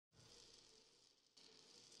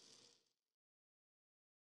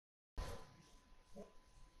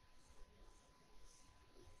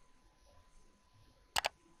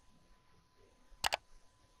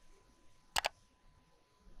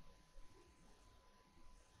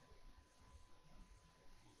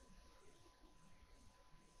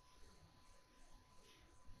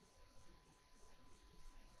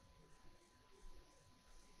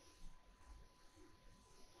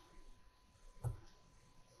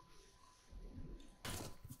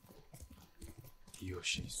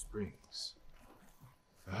Kiyoshi Springs.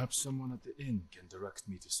 Perhaps someone at the inn can direct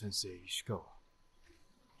me to Sensei Ishikawa.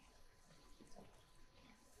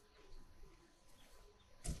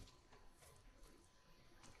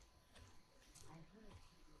 I heard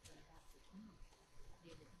people go back to Inn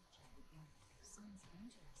near the beach at the end. Sounds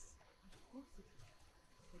dangerous. Of course it is.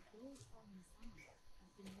 But those fallen summons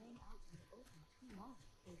have been laying out in the open too long.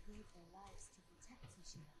 They gave their lives to protect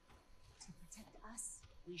Tsushima. To protect us,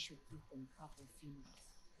 we should give them proper funerals.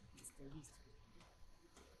 It's the least we can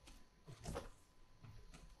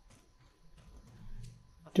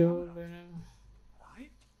do.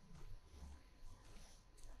 Right?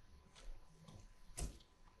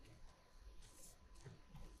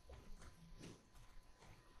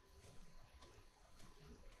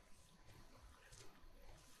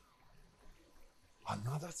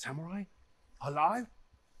 Another samurai? Alive?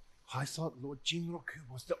 I thought Lord Jinroku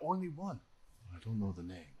was the only one. I don't know the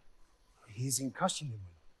name. He's in Kashima.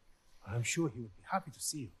 I'm sure he would be happy to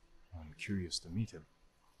see you. I'm curious to meet him.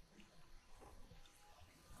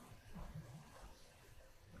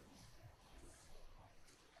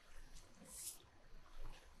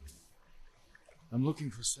 I'm looking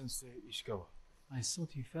for Sensei Ishikawa. I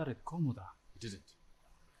thought he fell at Komoda. He didn't.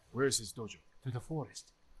 Where is his dojo? To the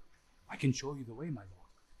forest. I can show you the way, my lord.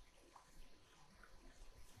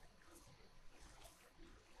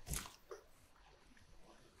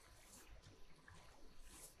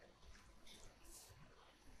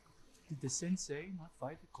 Did the sensei not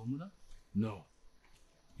fight at Komoda? No.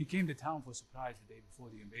 He came to town for a surprise the day before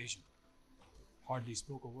the invasion. Hardly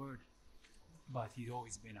spoke a word, but he'd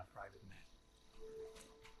always been a private man.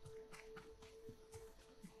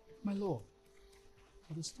 My lord,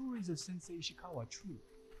 are the stories of Sensei Ishikawa true?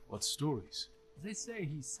 What stories? They say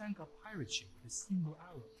he sank a pirate ship with a single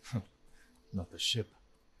arrow. Not the ship,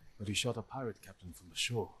 but he shot a pirate captain from the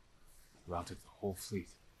shore. Routed the whole fleet.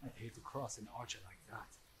 I'd hate to cross an archer like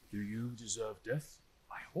that. Do you deserve death?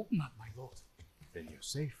 I hope not, my lord. Then you're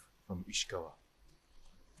safe from Ishikawa.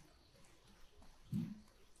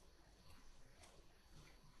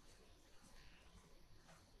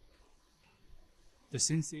 The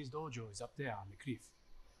sensei's dojo is up there on the cliff.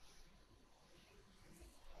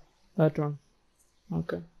 That one.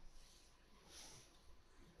 Okay.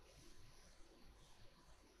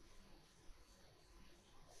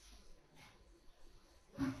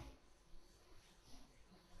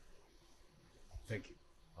 Thank you.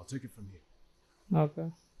 I'll take it from here.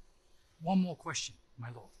 Okay. One more question, my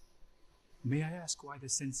lord. May I ask why the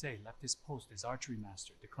sensei left his post as archery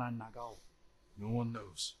master to Clan Nagao? No one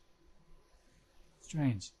knows.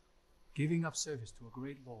 Strange. Giving up service to a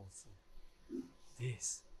great lord for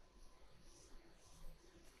this.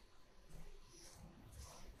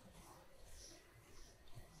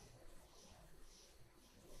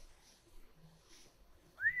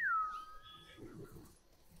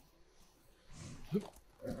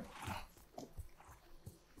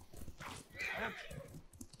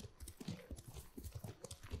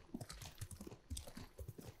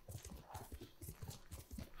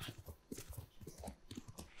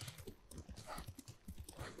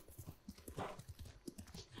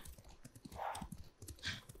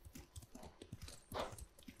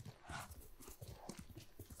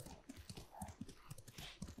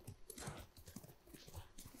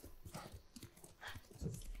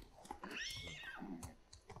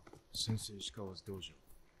 Sensei Ishikawa's dojo.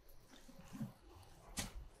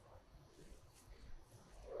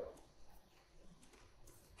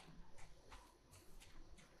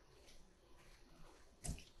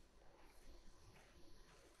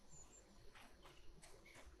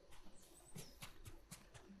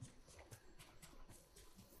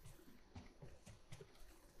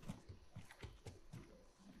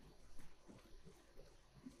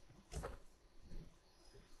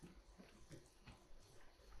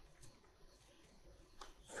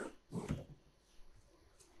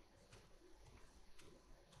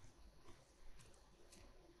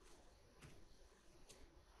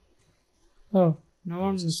 Oh, no There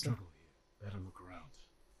one was a is struggle here. Better look around.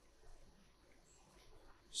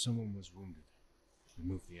 Someone was wounded.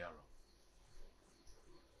 Remove the arrow.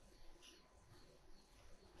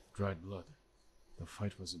 Dried blood. The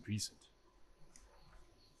fight wasn't recent.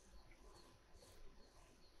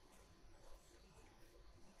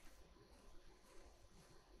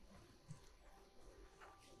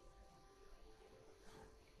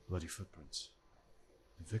 Bloody footprints.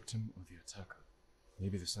 The victim or the attacker?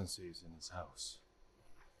 Maybe the sensei is in his house.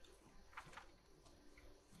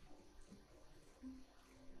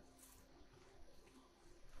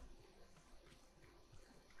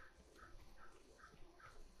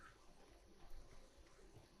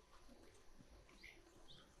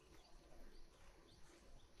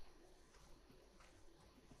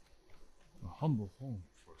 humble home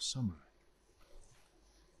for a samurai.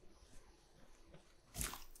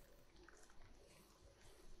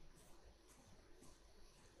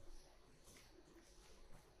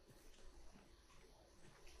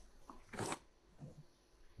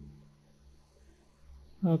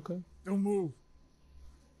 Okay. Don't move.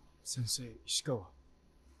 Sensei Ishikawa.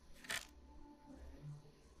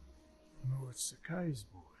 No, it's Sakai's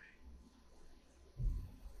boy.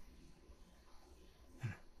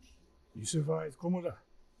 You survived Komoda.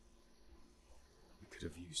 We could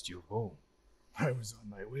have used your bow. I was on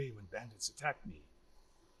my way when bandits attacked me.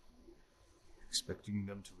 Expecting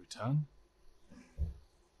them to return?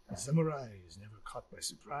 A samurai is never caught by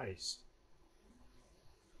surprise.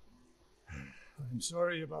 I'm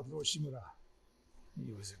sorry about Lord Shimura.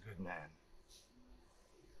 He was a good man.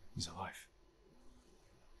 He's alive.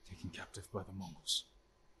 Taken captive by the Mongols.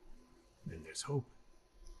 Then there's hope.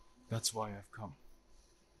 That's why I've come.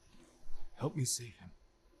 Help me save him.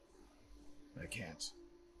 I can't.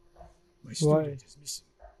 My Why? student is missing.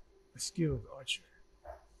 A skilled archer.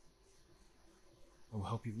 I will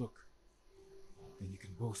help you look. Then you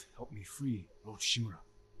can both help me free Lord Shimura.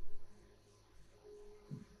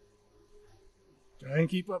 Try and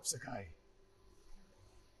keep up, Sakai.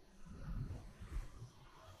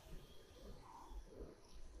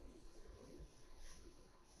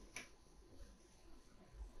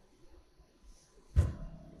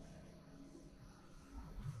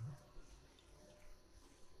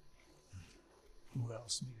 Who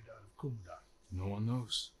else made it out of Komoda? No one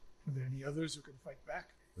knows. Are there any others who can fight back?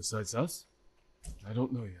 Besides us? I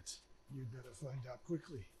don't know yet. You'd better find out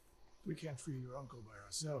quickly. We can't free your uncle by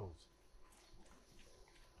ourselves.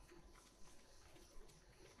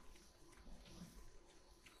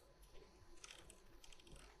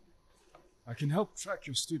 I can help track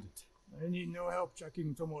your student. I need no help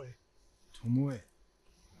tracking Tomoe. Tomoe.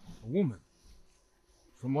 A woman.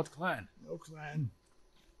 From what clan? No clan.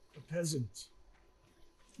 A peasant.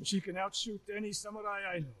 She can outshoot any samurai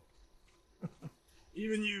I know.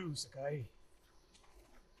 Even you, Sakai.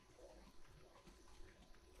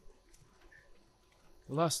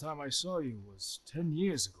 The last time I saw you was 10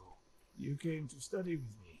 years ago. You came to study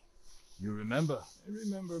with me. You remember? I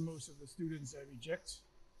remember most of the students I reject.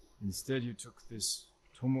 Instead, you took this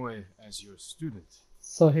Tomoe as your student.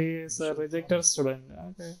 So he is a rejected student.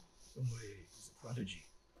 Okay. Tomoe is a prodigy.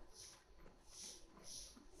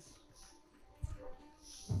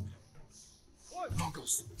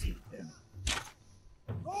 Mongols! Them.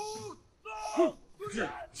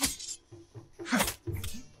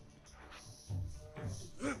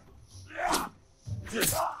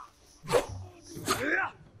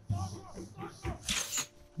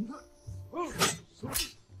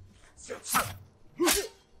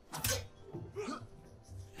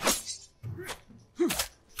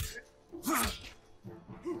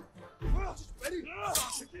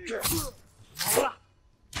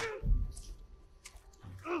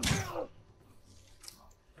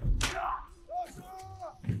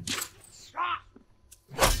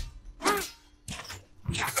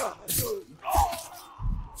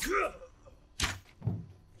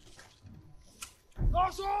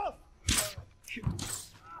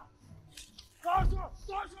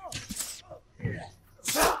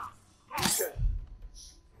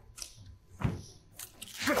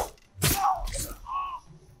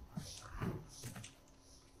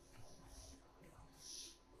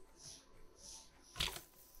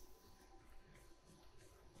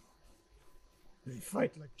 They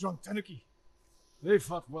fight like drunk tanuki. They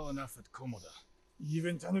fought well enough at Komoda.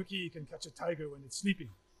 Even tanuki can catch a tiger when it's sleeping.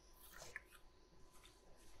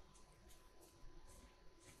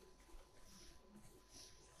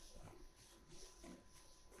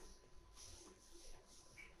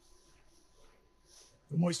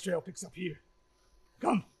 The moist trail picks up here.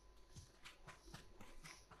 Come!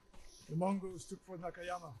 The Mongols took Fort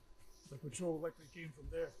Nakayama. The patrol likely came from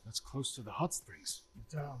there. That's close to the hot springs.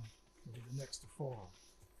 The town will be the next to fall.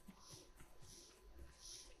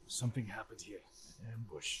 Something happened here.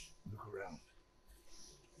 Ambush. Look around.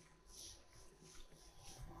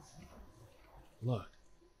 Blood.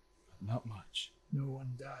 But not much. No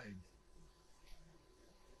one died.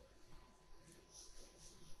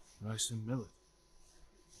 Rice and millet.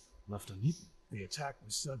 Left uneaten. The attack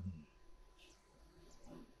was sudden.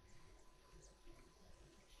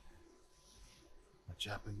 A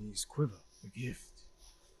Japanese quiver. A gift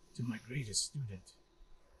to my greatest student.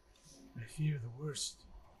 I fear the worst.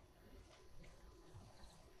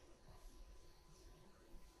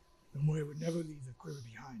 Tomoe would never leave the quiver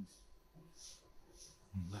behind.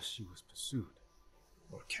 Unless she was pursued.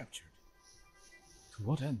 Or captured. To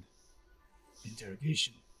what end?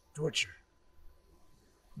 Interrogation. Torture.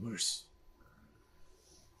 Worse.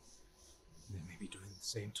 They may be doing the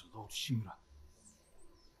same to Lord Shimura.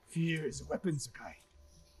 Fear is a weapon, Sakai.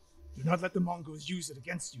 Do not let the Mongols use it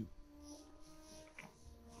against you.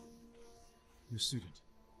 Your student.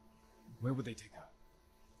 Where would they take her?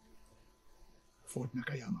 Fort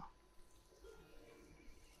Nakayama.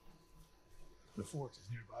 The fort is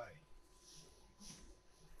nearby.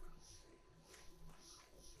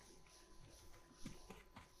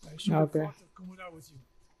 I should have Okay. fought at Komoda with you.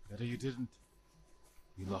 Better you didn't.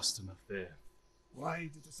 You lost enough there. Why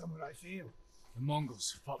did the samurai fail? The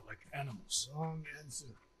Mongols fought like animals. Wrong answer.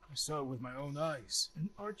 I saw it with my own eyes. An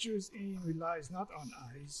archer's aim relies not on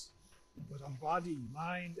eyes, but on body,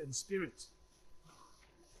 mind, and spirit.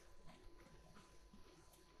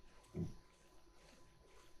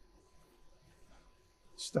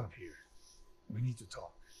 Stop here. We need to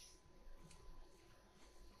talk.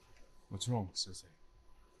 What's wrong, Sensei?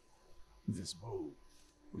 This bow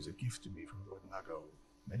was a gift to me from Lord Nagao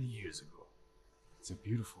many years ago. It's a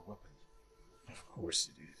beautiful weapon. Of course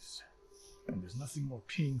it is. And there's nothing more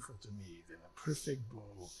painful to me than a perfect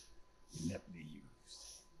bow ineptly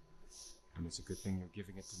used. And it's a good thing you're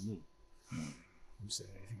giving it to me. Who said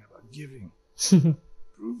anything about giving?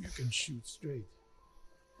 Prove you can shoot straight.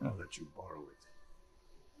 I'll let you borrow it.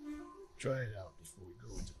 Try it out before we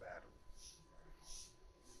go into battle.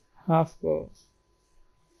 Half bow.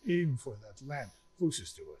 Aim for that lamp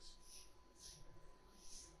closest to us.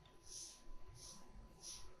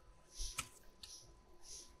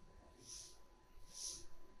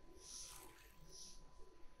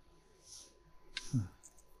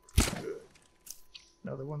 Good.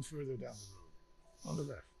 Now the one further down the road, on the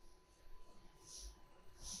left.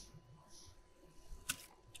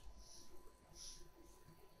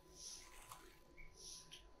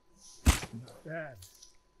 Not bad.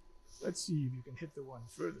 Let's see if you can hit the one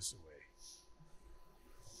furthest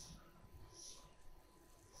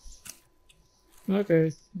away.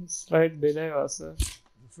 Okay, slight delay also.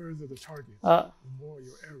 The further the target, Ah, the more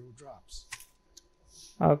your arrow drops.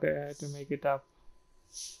 okay, I have to make it up.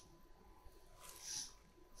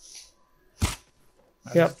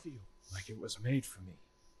 How Yep. does it feel? Like it was made for me.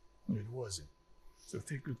 It wasn't. So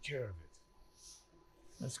take good care of it.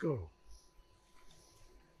 Let's go.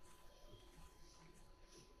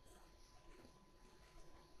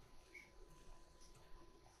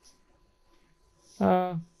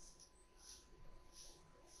 Uh,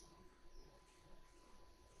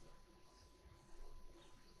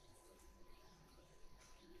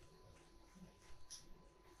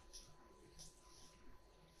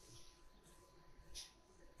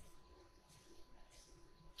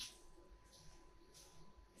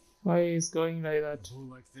 why is going like A that? bow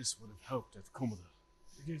like this would have helped at Komoda.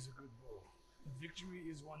 It is a good bow. The victory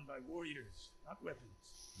is won by warriors, not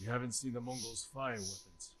weapons. You haven't seen the Mongols fire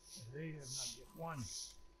weapons. And they have not yet won.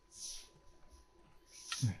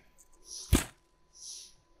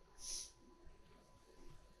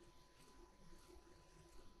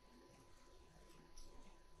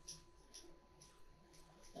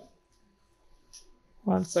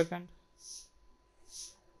 One second.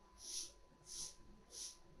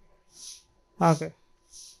 Okay.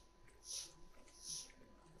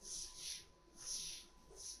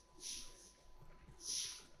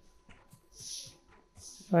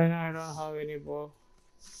 Right now I don't have any bow.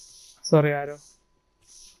 Sorry, arrow.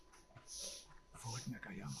 Fort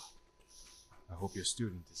Nakayama. I hope your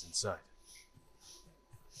student is inside.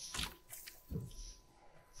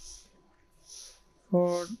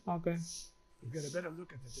 Ford. Okay. We'll get a better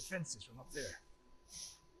look at the defenses from up there.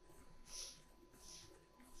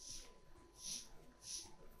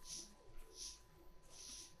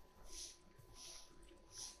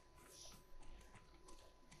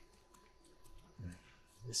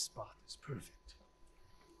 This spot is perfect.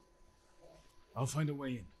 I'll find a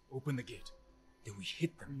way in. Open the gate. Then we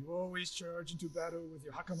hit them. You always charge into battle with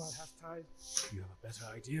your hakama half-tied. You have a better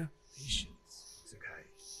idea? Patience, Sakai.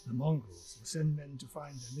 The Mongols will send men to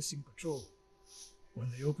find their missing patrol. When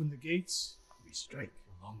they open the gates, we strike.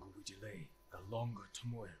 The longer we delay, the longer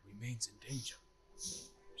Tomoe remains in danger.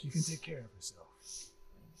 She can take care of herself.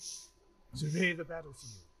 Survey the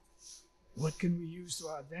battlefield. What can we use to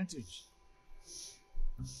our advantage?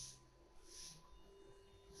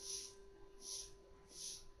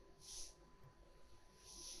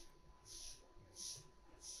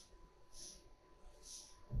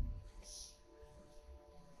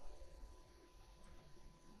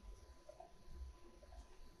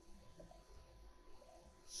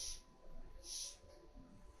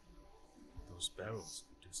 Those barrels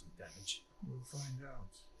could do some damage. We'll find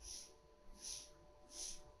out.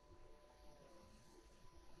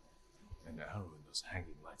 An arrow in the those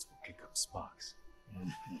hanging lights will kick up sparks.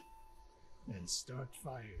 And start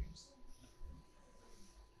fires.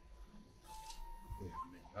 We have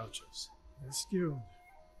many gauchos. They're skilled,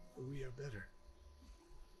 but we are better.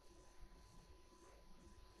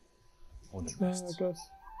 Hornet No, nests. it was.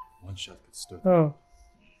 One shot could stir them. Oh,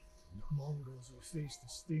 Mongols will face the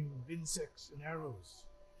sting of insects and arrows.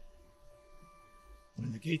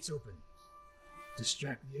 When the gates open,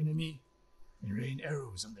 distract the enemy and rain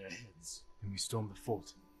arrows on their heads. Then we storm the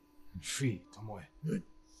fort and free Tomoe. Good.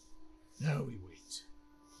 Now we wait.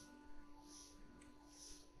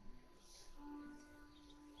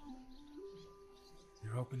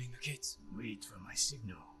 They're opening the gates. Wait for my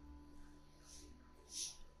signal.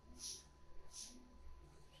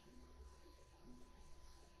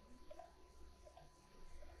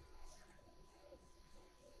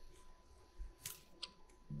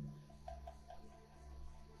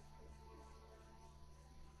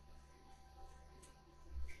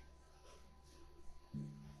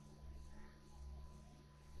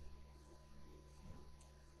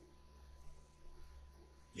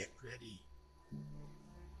 Get ready.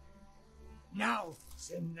 Now,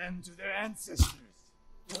 send them to their ancestors.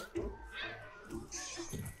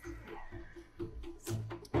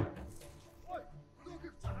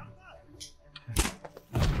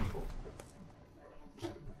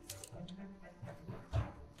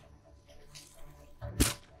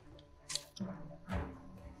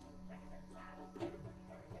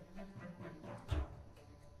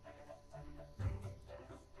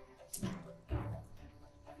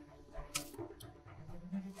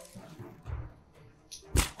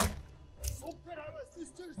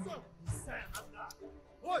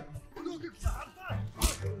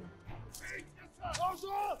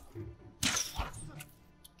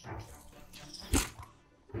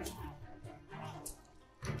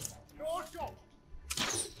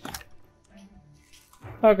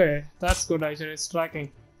 okay, that's good actually. It's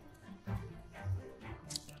tracking.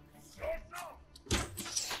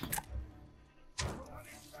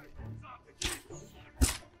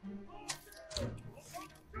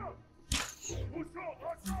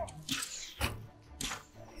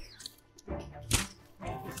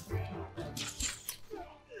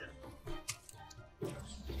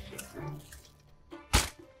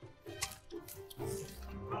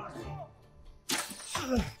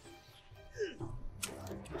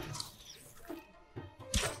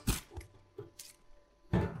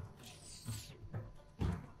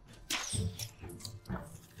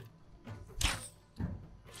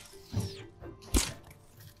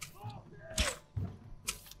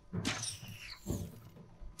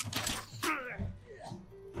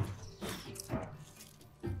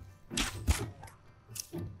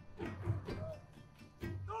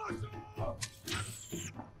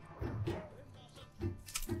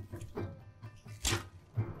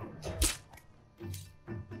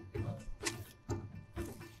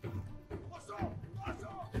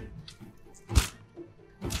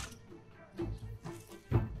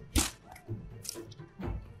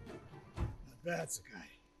 That's a guy.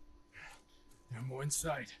 There are more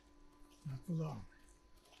inside. Not for long.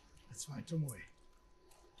 Let's find Tomoe.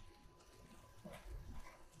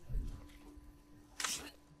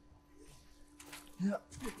 Yeah.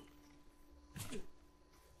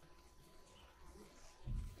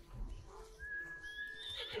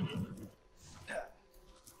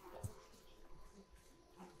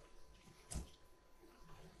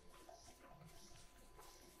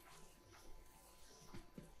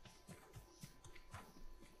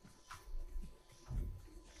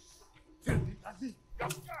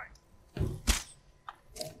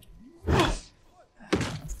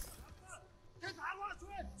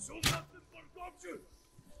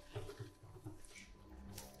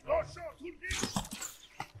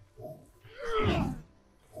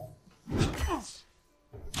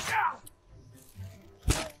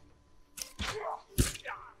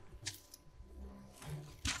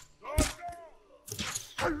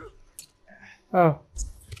 Oh.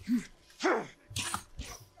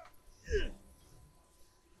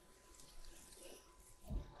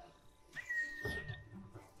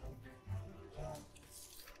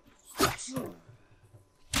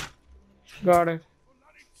 Got it.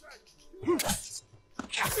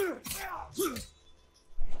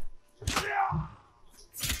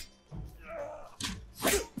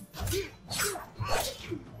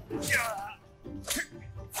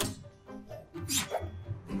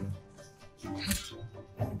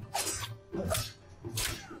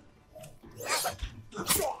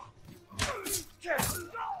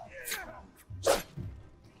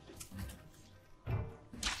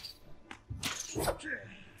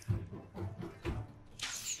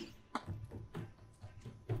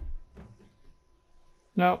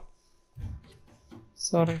 No.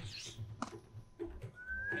 Sorry.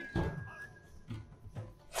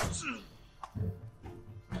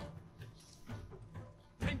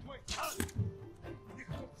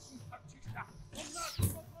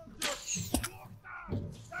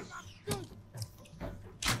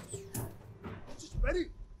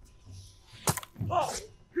 Ready?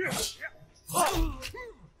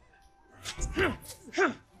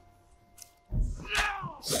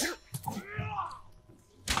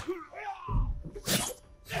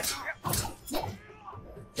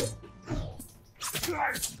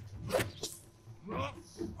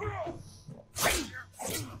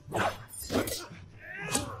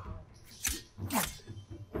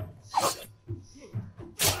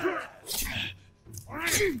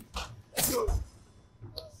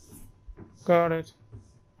 Got it.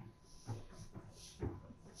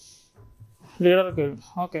 Leader killed.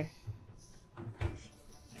 Okay.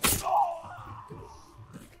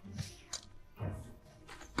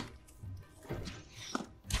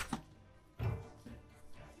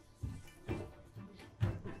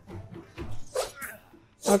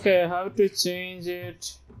 Okay, how to change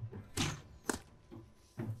it?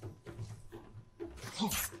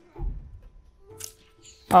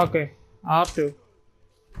 Okay, R2.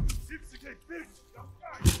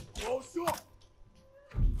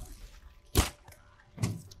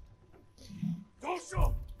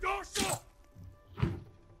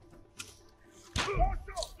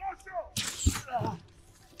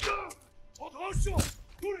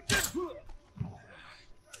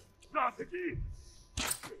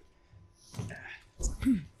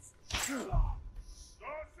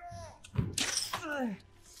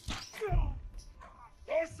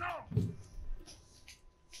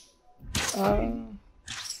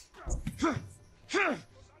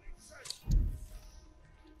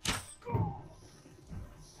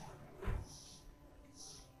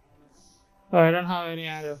 Oh, I don't have any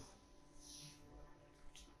arrow.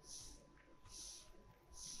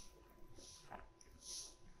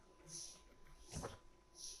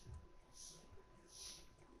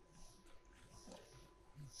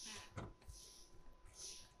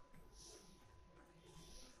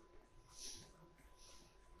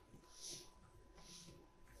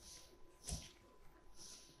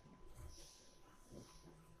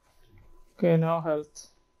 Okay, no health.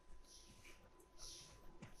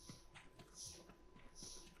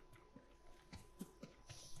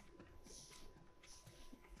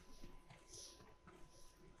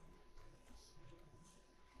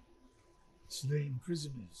 Slain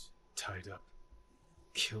prisoners. Tied up.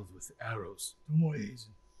 Killed with arrows. Tomoe's.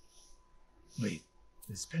 Wait,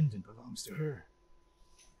 this pendant belongs to her.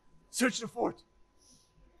 Search the fort.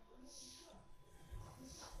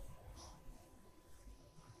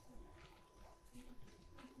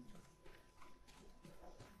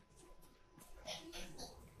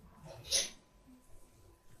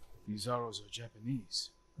 These arrows are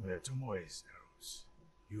Japanese. They're Tomoe's arrows.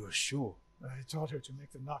 You are sure? I taught her to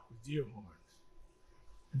make the knock with deer horn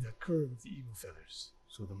and that curve with the eagle feathers.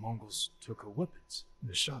 So the Mongols took her weapons.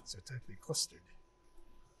 The shots are tightly clustered.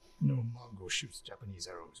 No Mongol shoots Japanese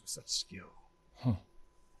arrows with such skill. Huh.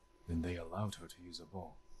 Then they allowed her to use a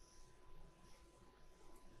bow.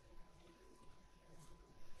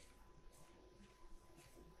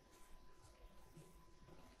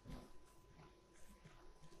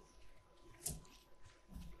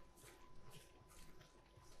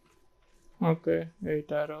 Okay,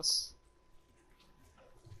 8 arrows.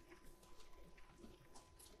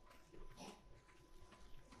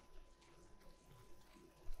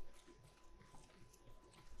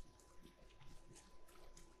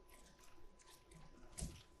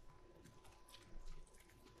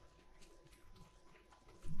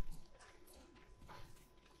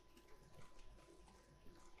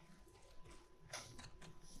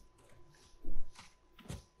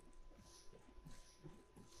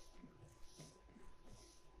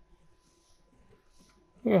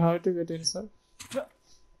 Okay, how to get inside?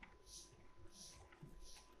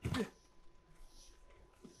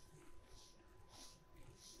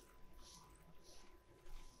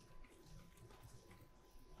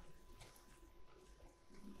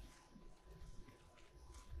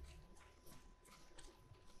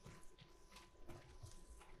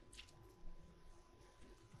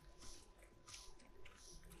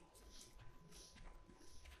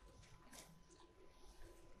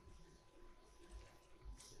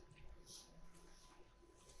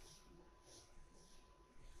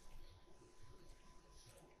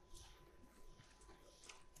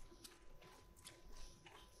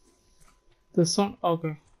 This one?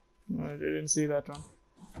 Okay. No, I didn't see that one.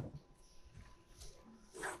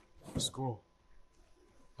 Scroll.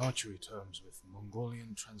 archery terms with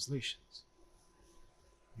Mongolian translations.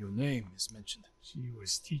 Your name is mentioned. She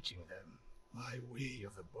was teaching them my way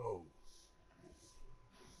of the bow.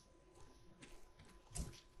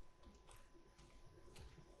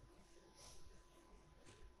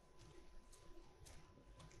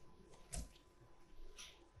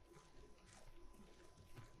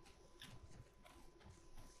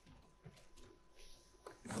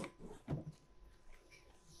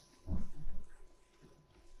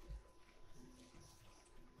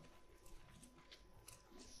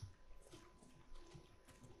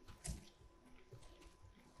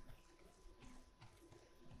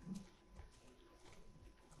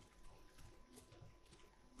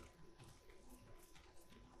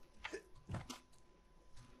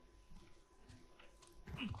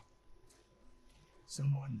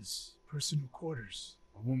 Someone's personal quarters.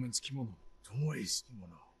 A woman's kimono. Tomoe's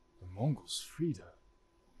kimono. The Mongols freed her.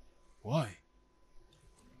 Why?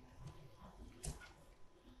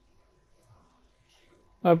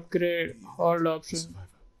 Upgrade. Hold option. Survivor.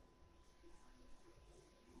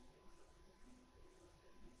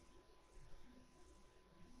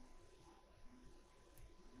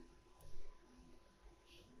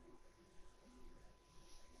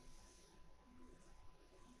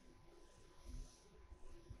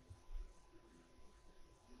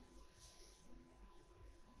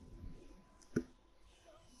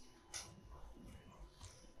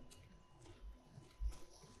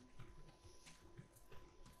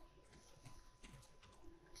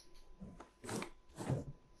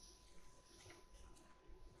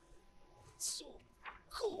 So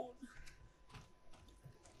cold.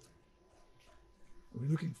 We're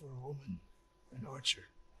looking for a woman, an archer.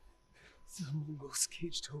 The Mongols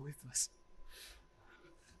caged her with us.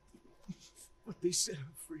 But they set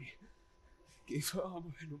her free. Gave her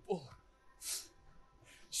armor and a bow.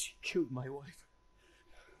 She killed my wife.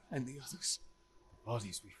 And the others. The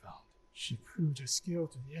bodies we found. She proved her skill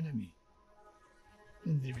to the enemy.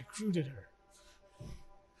 And they recruited her.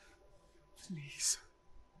 Please.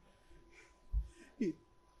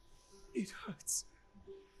 It hurts.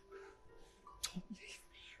 Don't leave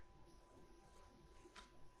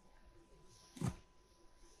me.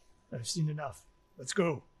 I've seen enough. Let's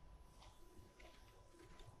go.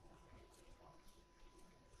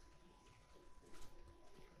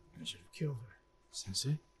 I should have killed her.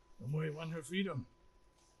 Sensei? Tomoe won her freedom.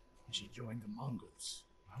 And she joined the Mongols.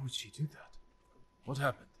 Why would she do that? What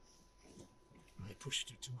happened? I pushed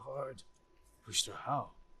her too hard. Pushed her how?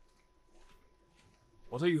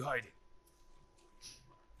 What are you hiding?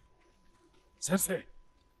 Sensei!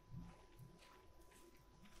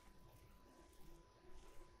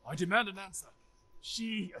 I demand an answer.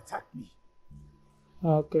 She attacked me,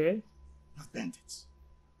 Okay. not bandits.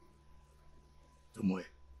 Tomoe,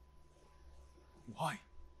 Why?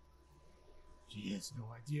 she has no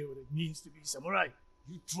idea what it means to be samurai.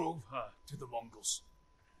 You drove her to the Mongols.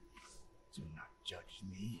 Do not judge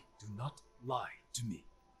me. Do not lie to me.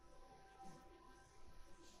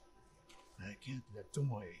 I can't let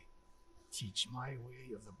Tomoe teach my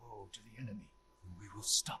way of the bow to the enemy. We will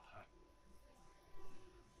stop her.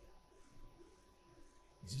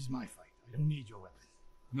 This is my fight. I don't need your weapon.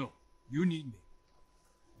 No, you need me.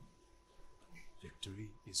 Victory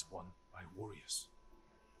is won by warriors,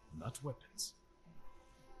 not weapons.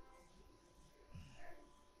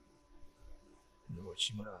 Lord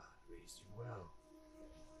Shimura raised you well.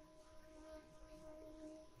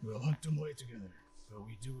 We'll hunt Tomoe together, but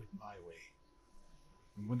we do it my way.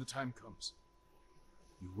 And when the time comes,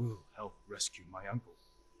 you will help rescue my uncle.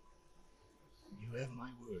 You have my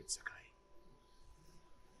word, Sakai.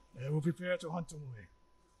 I will prepare to hunt Tomoe.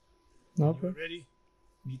 When you Okay. are ready,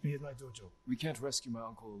 meet me at my dojo. We can't rescue my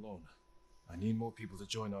uncle alone. I need more people to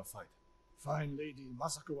join our fight. Find Lady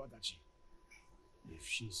Masako Wadachi. If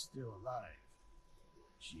she's still alive,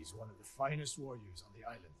 she's one of the finest warriors on the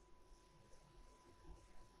island.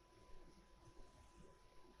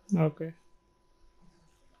 Okay.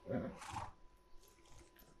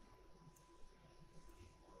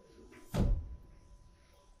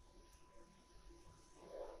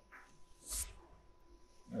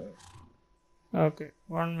 Okay,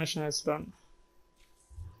 one mission is done.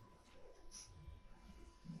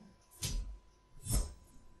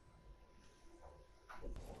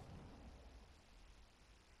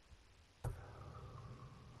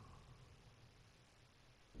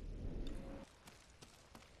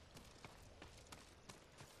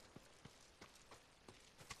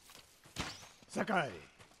 Sakai!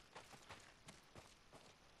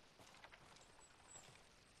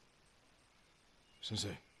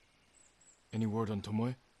 Sensei, any word on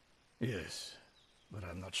Tomoe? Yes, but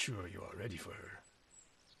I'm not sure you are ready for her.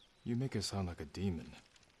 You make her sound like a demon.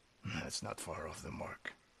 That's not far off the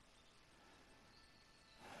mark.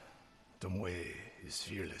 Tomoe is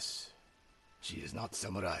fearless. She is not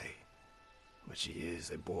samurai, but she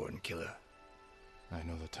is a born killer. I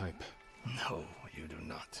know the type. No, you do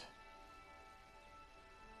not.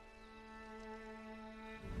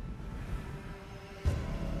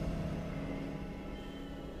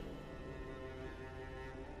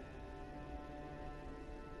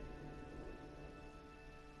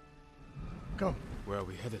 Come. Where are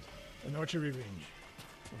we headed? An archery range.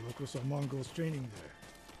 The locals saw Mongols training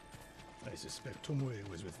there. I suspect Tomoe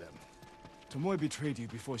was with them. Tomoe betrayed you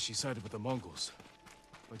before she sided with the Mongols.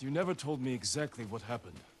 But you never told me exactly what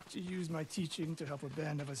happened. She used my teaching to help a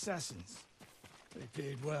band of assassins. They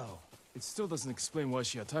paid well. It still doesn't explain why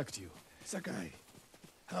she attacked you. Sakai,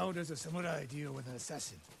 how does a samurai deal with an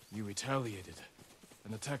assassin? You retaliated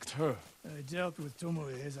and attacked her. I dealt with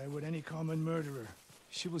Tomoe as I would any common murderer.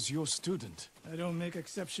 She was your student. I don't make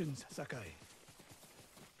exceptions, Sakai.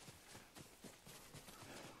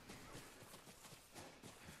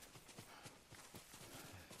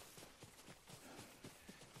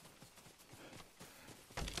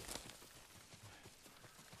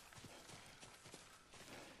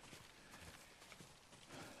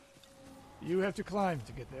 You have to climb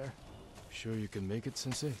to get there. Sure you can make it,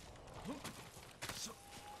 Sensei?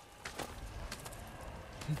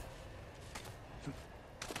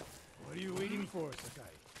 What are you waiting for,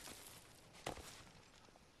 Sakai?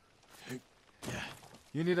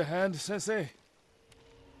 You need a hand, Sensei?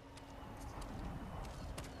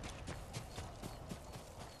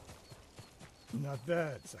 Not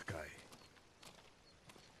bad, Sakai.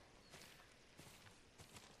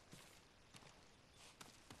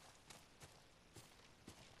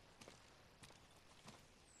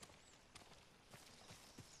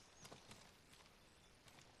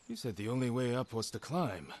 You said the only way up was to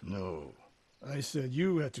climb. No. I said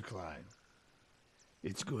you had to climb.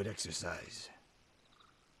 It's good exercise.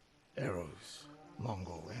 Arrows,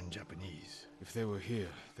 Mongol and Japanese. If they were here,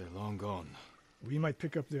 they're long gone. We might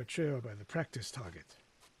pick up their trail by the practice target.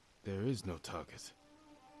 There is no target.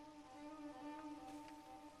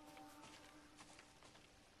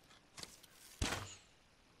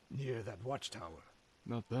 Near that watchtower.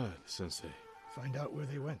 Not bad, Sensei. Find out where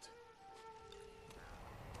they went.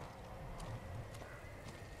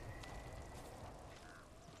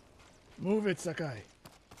 Move it, Sakai.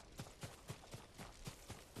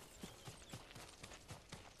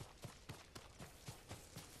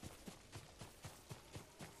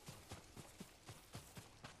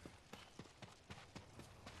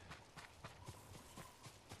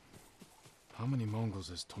 How many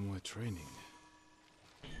Mongols is Tomoe training?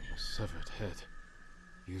 A severed head.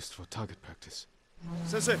 Used for target practice.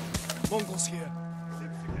 Sensei! Mongols here!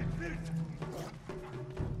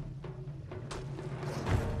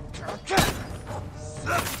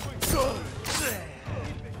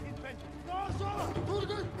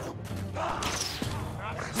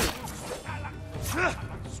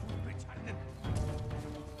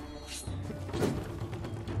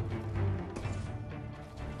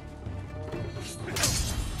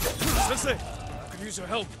 Sensei! I could use your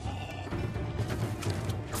help.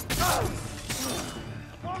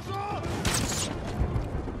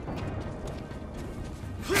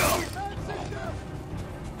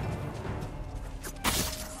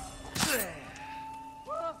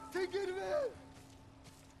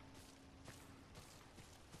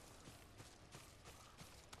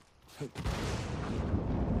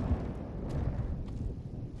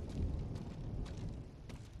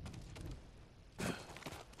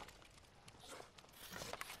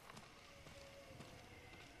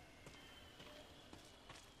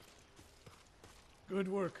 Good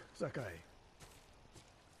work, Sakai.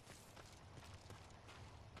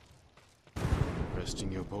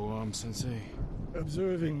 Resting your bow arm, Sensei?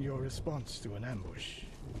 Observing your response to an ambush.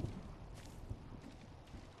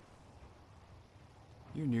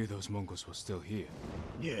 You knew those Mongols were still here.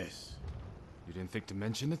 Yes. You didn't think to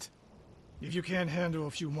mention it? If you can't handle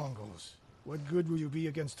a few Mongols, what good will you be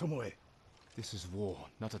against Tomoe? This is war,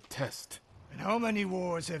 not a test. And how many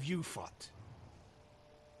wars have you fought?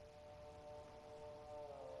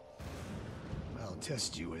 I'll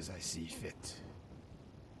test you as I see fit.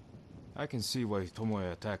 I can see why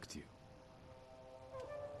Tomoe attacked you.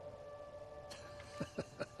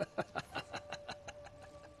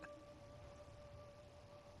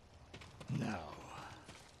 Now,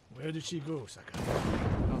 where did she go, Sakai?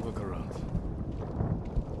 I'll look around.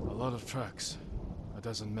 A lot of tracks. A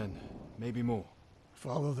dozen men, maybe more.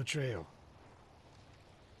 Follow the trail.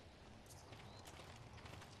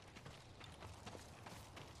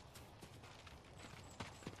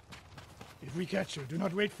 If we catch her, do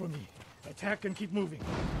not wait for me. Attack and keep moving.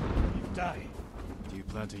 You die. Do you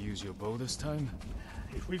plan to use your bow this time?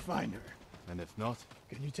 If we find her. And if not?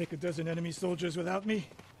 Can you take a dozen enemy soldiers without me?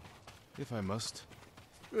 If I must.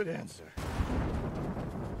 Good answer.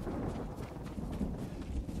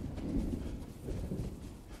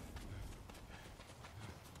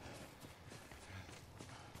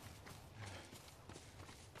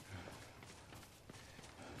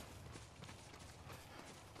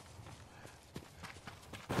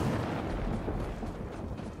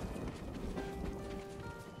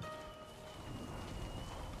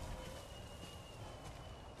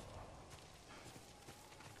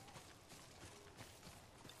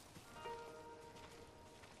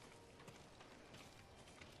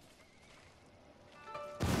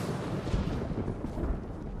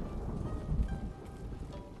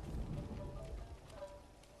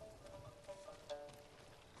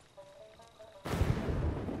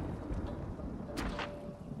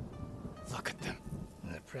 Look at them,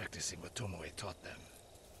 They're practicing what Tomoe taught them.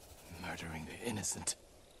 murdering the innocent.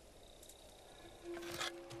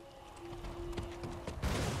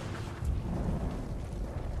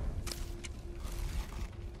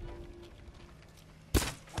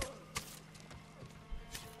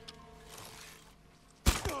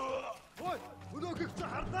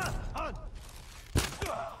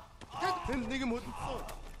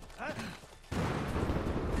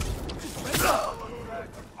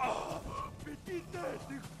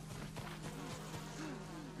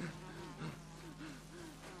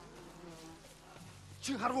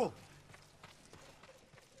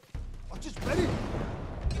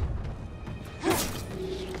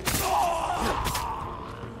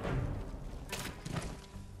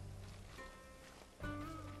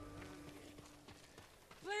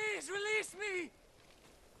 Please release me!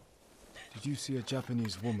 Did you see a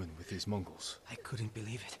Japanese woman with these Mongols? I couldn't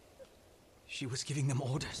believe it. She was giving them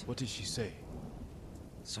orders. What did she say?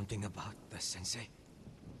 Something about the sensei.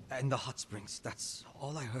 And the hot springs. That's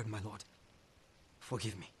all I heard, my lord.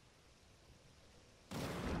 Forgive me.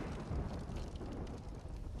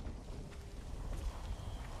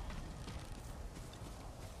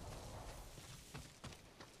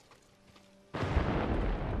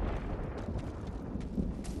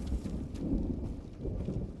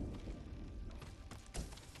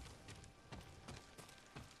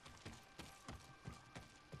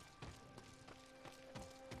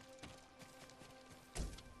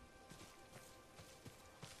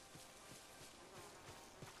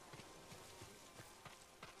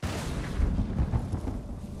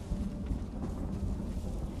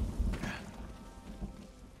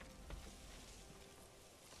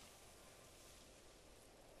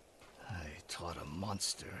 Taught a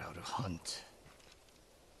monster how to hunt.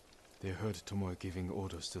 They heard Tomoe giving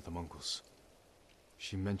orders to the Mongols.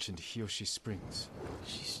 She mentioned Hiyoshi Springs.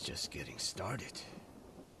 She's just getting started.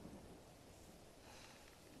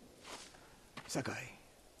 Sakai,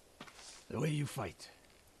 the way you fight,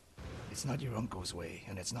 it's not your uncle's way,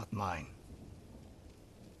 and it's not mine.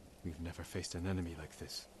 We've never faced an enemy like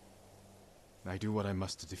this. I do what I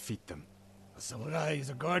must to defeat them. A samurai is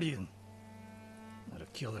a guardian, not a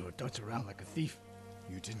killer who darts around like a thief.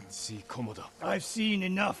 You didn't see Komoda. I've seen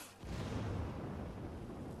enough.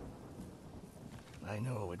 I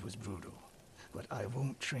know it was brutal, but I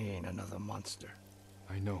won't train another monster.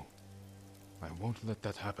 I know. I won't let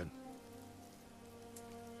that happen.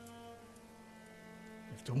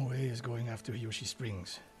 If Tomoe is going after Hiyoshi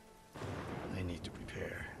Springs, I need to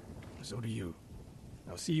prepare. So do you.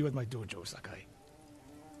 I'll see you at my dojo, Sakai.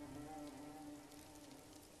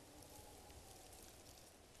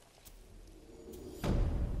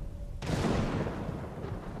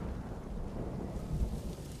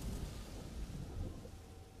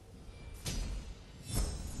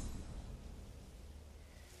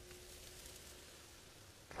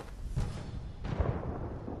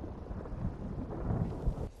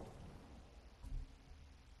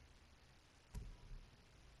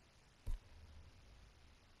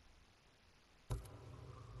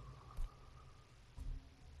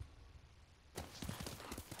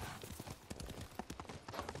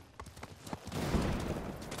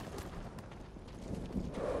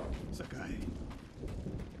 Sakai.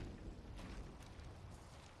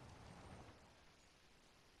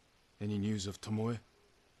 Any news of Tomoe?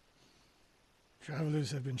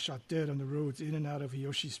 Travelers have been shot dead on the roads in and out of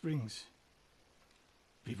Hiyoshi Springs.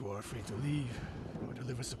 People are afraid to leave or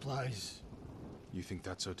deliver supplies. You think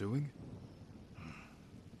that's her doing?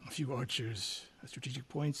 A few archers at strategic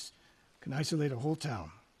points can isolate a whole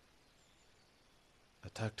town. A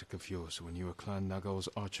tactic of yours when you were Clan Nagao's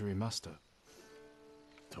archery master.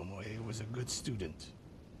 Tomoe was a good student.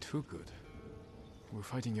 Too good. We're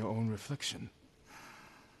fighting your own reflection.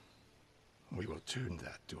 We will turn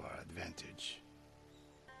that to our advantage.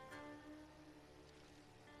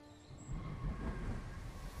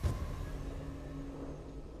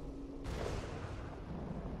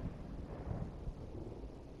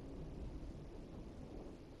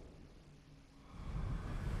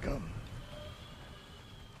 Come.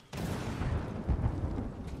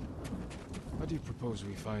 How do you propose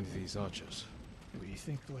we find these archers? We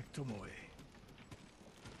think like Tomoe.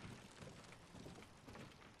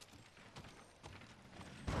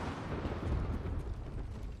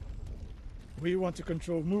 We want to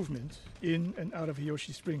control movement in and out of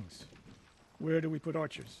Hiyoshi Springs. Where do we put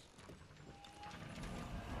archers?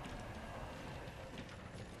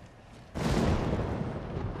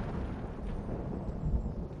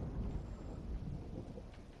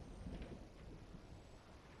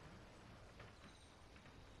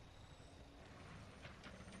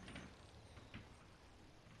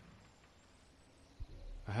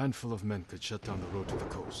 A handful of men could shut down the road to the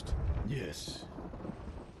coast. Yes.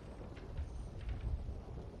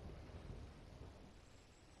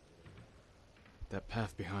 That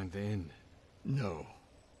path behind the inn. No.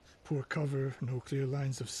 Poor cover, no clear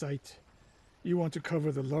lines of sight. You want to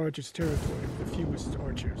cover the largest territory with the fewest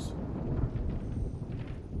archers.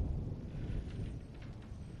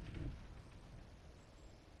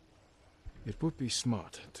 It would be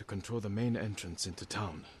smart to control the main entrance into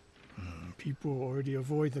town. People already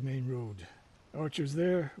avoid the main road. Archers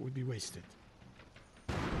there would be wasted.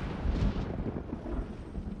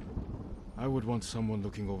 I would want someone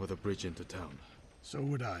looking over the bridge into town. So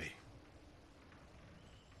would I.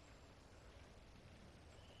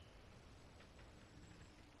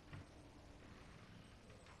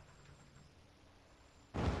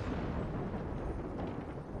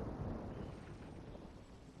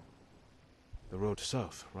 The road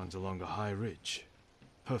south runs along a high ridge.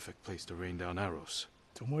 Perfect place to rain down arrows.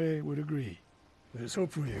 Tomoe would agree. There's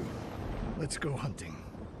hope for you. Let's go hunting.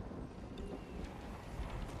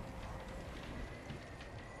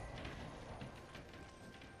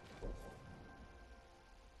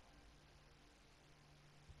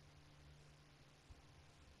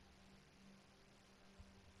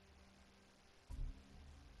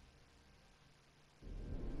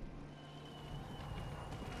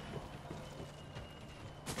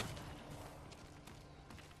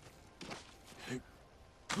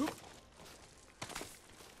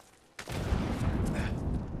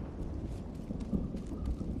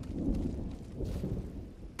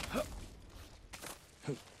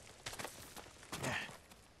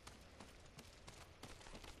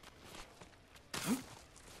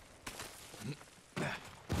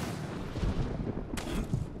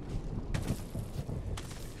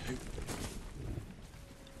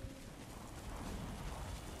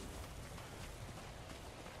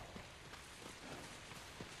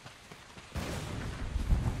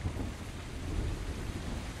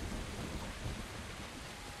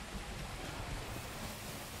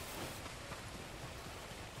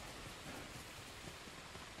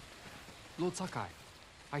 Lord Sakai,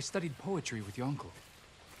 I studied poetry with your uncle.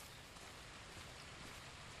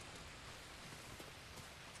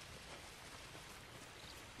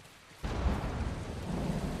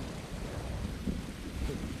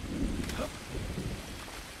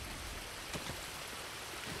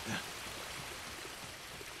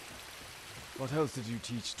 What else did you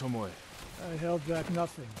teach Tomoe? I held back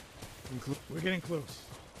nothing. We're getting close.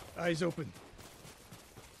 Eyes open.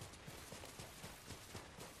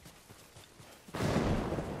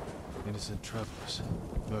 Innocent travelers,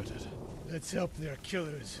 murdered. Let's help their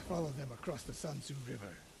killers follow them across the Sansu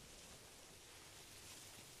River.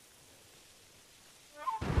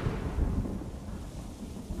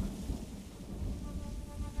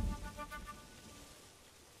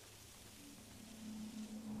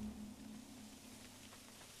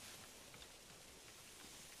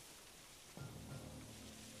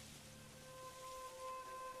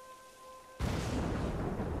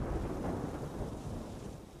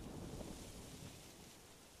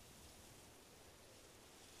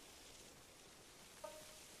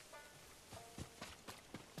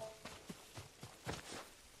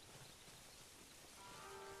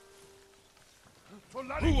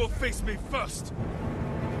 Who will face me first?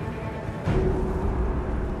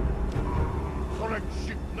 Correct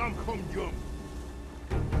ship Nam Kom Yum.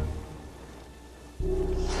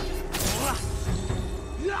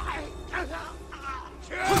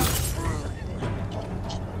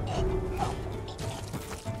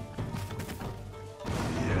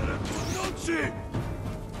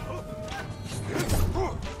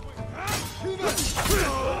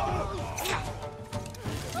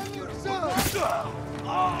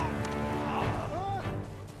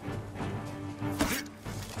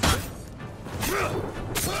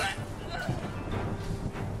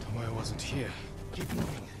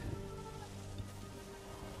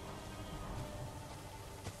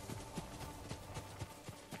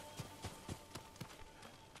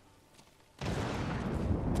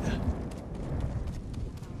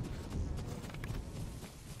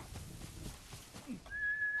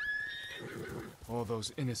 all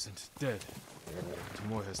those innocent dead.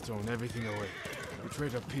 Tomoe has thrown everything away.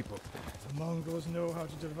 Betrayed our people. The Mongols know how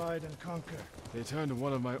to divide and conquer. They turned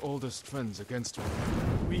one of my oldest friends against me.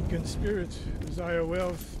 Weak in spirit, desire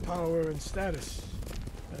wealth, power, and status.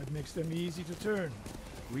 That makes them easy to turn.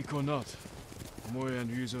 Weak or not, Tomoe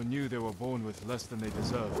and Ryuzo knew they were born with less than they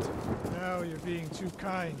deserved. Now you're being too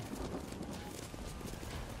kind.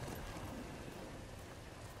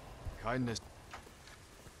 Kindness.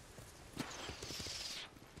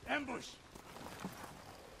 Ambush!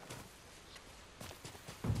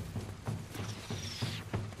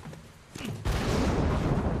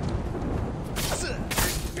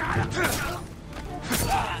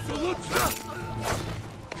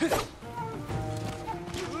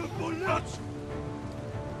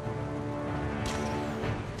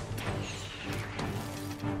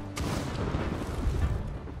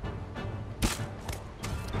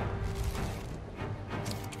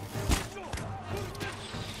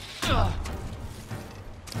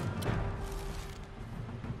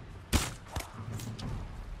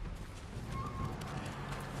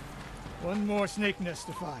 One more snake nest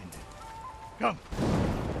to find. Come.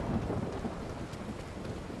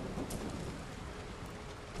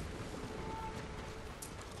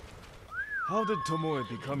 How did Tomoe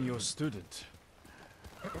become your student?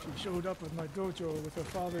 She showed up at my dojo with her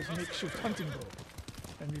father's makeshift hunting bow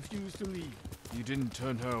and refused to leave. You didn't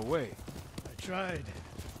turn her away. I tried,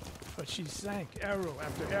 but she sank arrow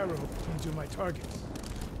after arrow into my targets.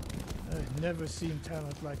 I've never seen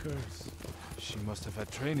talent like hers. She must have had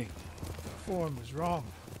training. Her form was wrong.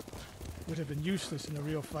 Would have been useless in a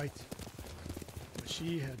real fight. But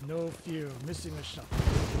she had no fear of missing a shot.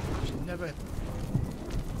 She never...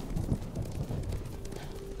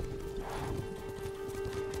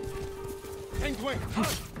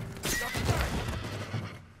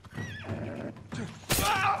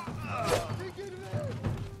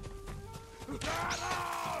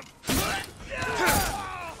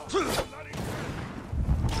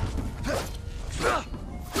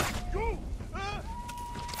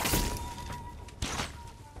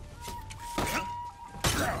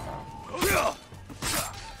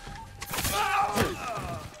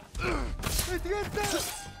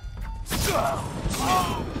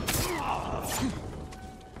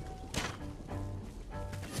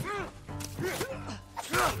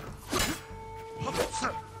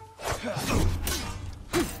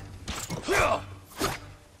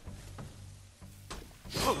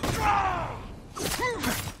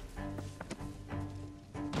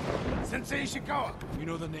 Sensei Ishikawa! You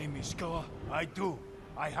know the name Ishikawa? I do.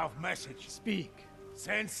 I have message. Speak.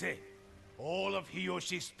 Sensei, all of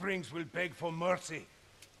Hiyoshi Springs will beg for mercy,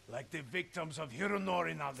 like the victims of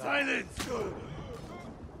Hironori Naga. Silence!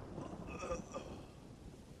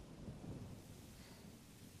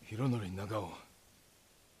 Hironori Nagao.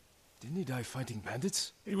 Didn't he die fighting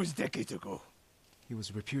bandits? It was decades ago. He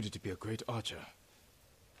was reputed to be a great archer.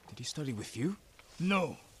 Did he study with you?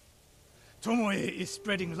 No. Tomoe is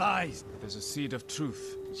spreading lies. There's a seed of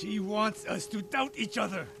truth. She wants us to doubt each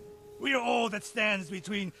other. We are all that stands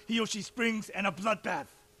between Hiyoshi Springs and a bloodbath.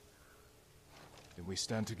 Then we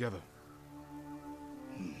stand together.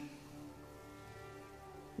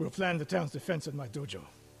 We'll plan the town's defense at my dojo.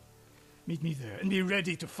 Meet me there and be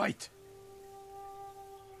ready to fight.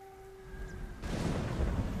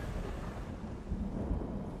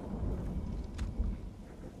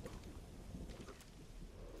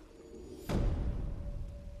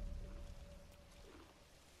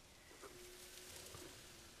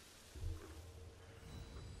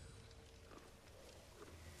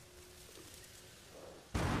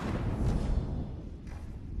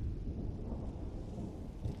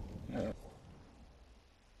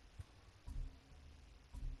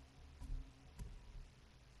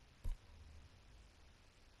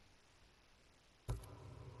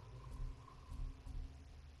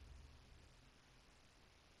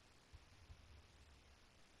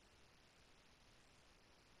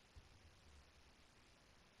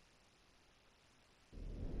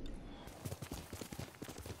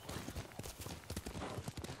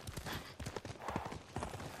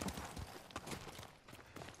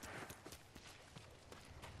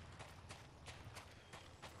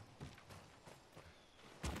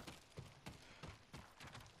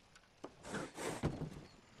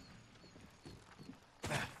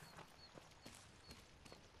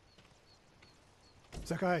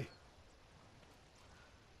 Sakai.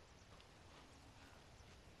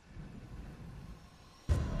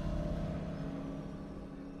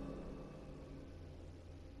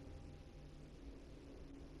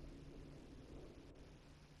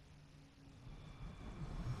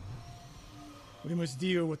 We must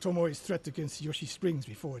deal with Tomoe's threat against Yoshi Springs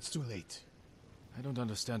before it's too late. I don't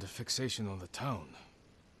understand a fixation on the town.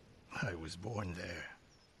 I was born there.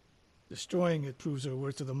 Destroying it proves our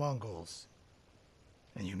worth to the Mongols,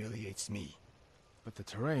 and humiliates me. But the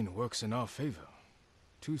terrain works in our favor.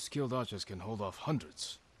 2 skilled archers can hold off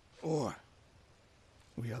hundreds. Or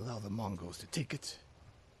we allow the Mongols to take it.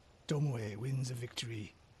 Tomoe wins a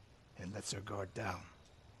victory and lets her guard down.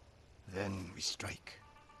 Then we strike.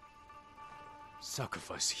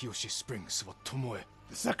 Sacrifice Hiyoshi Springs for Tomoe.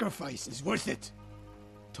 The sacrifice is worth it.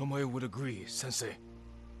 Tomoe would agree, Sensei.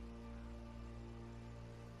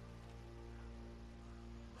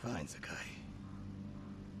 Fine, Sakai.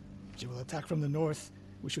 She will attack from the north.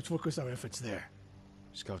 We should focus our efforts there.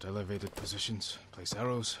 Scout elevated positions, place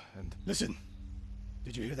arrows, and... Listen!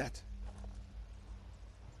 Did you hear that?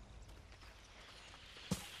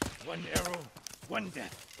 One arrow, one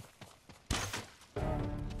death.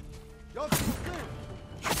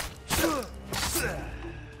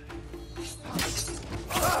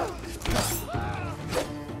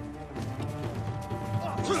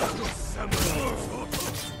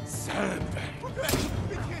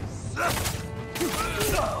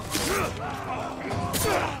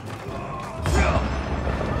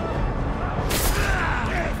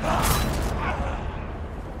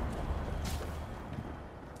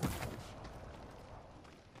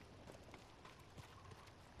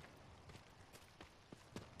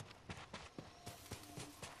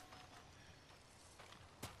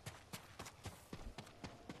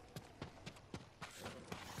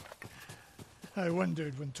 I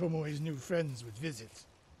wondered when Tomoe's new friends would visit.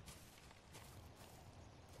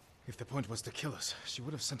 If the point was to kill us, she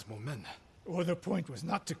would have sent more men. Or the point was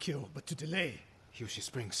not to kill, but to delay. Hiyoshi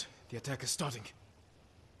Springs. The attack is starting.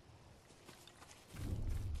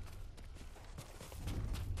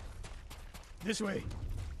 This way.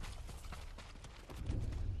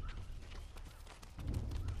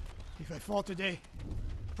 If I fall today,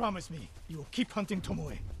 promise me you will keep hunting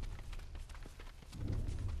Tomoe.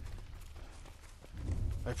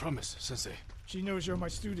 I promise, Sensei. She knows you're my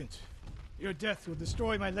student. Your death will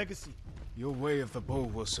destroy my legacy. Your way of the bow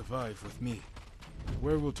will survive with me.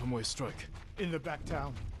 Where will Tomoe strike? In the back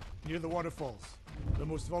town, near the waterfalls. The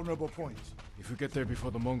most vulnerable point. If we get there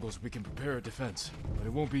before the Mongols, we can prepare a defense. But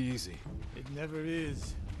it won't be easy. It never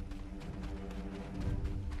is.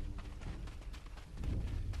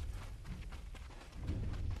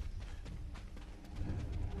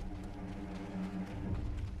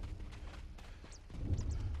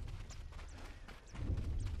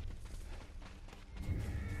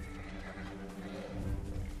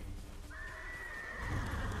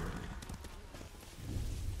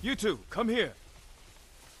 You two, come here.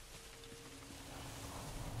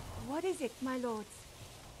 What is it, my lords?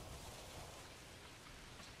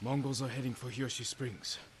 Mongols are heading for Hiyoshi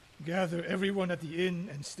Springs. Gather everyone at the inn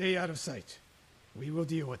and stay out of sight. We will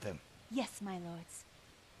deal with them. Yes, my lords.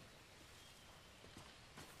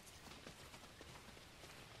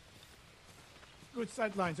 Good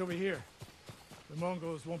sightlines over here. The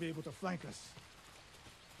Mongols won't be able to flank us.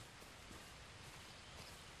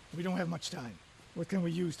 We don't have much time. What can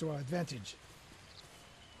we use to our advantage?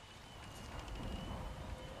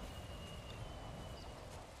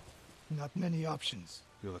 Not many options.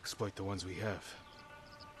 We'll exploit the ones we have.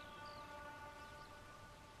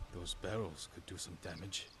 Those barrels could do some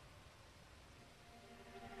damage.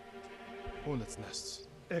 Hornets' nests.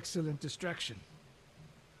 Excellent distraction.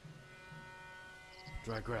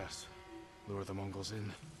 Dry grass. Lure the Mongols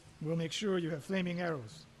in. We'll make sure you have flaming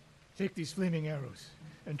arrows. Take these flaming arrows,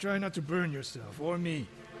 and try not to burn yourself or me.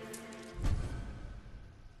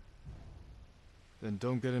 Then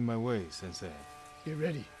don't get in my way, Sensei. Get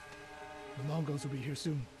ready. The Mongols will be here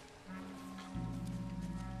soon.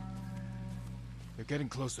 They're getting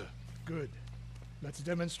closer. Good. Let's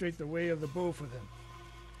demonstrate the way of the bow for them.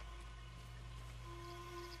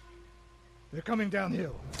 They're coming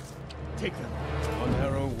downhill. Take them. One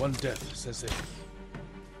arrow, one death, Sensei.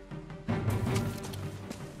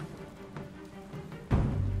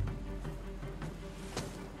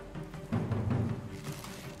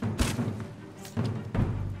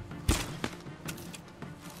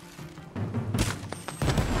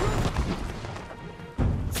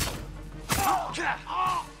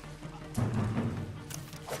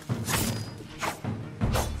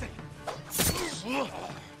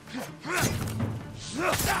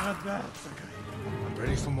 Not bad, Sakai. I'm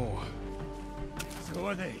ready for more. So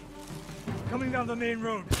are they. Coming down the main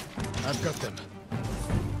road. I've got them.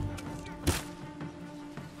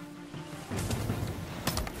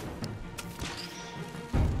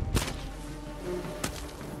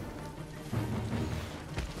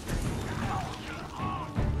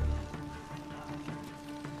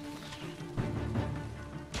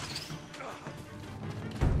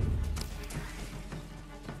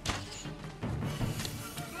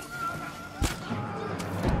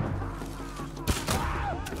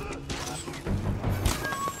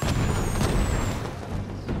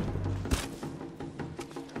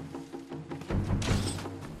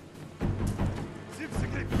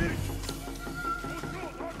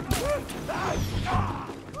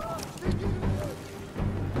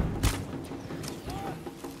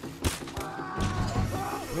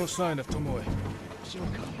 sign of Tomoe. She'll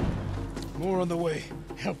come. More on the way.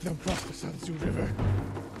 Help them cross the Sansu River.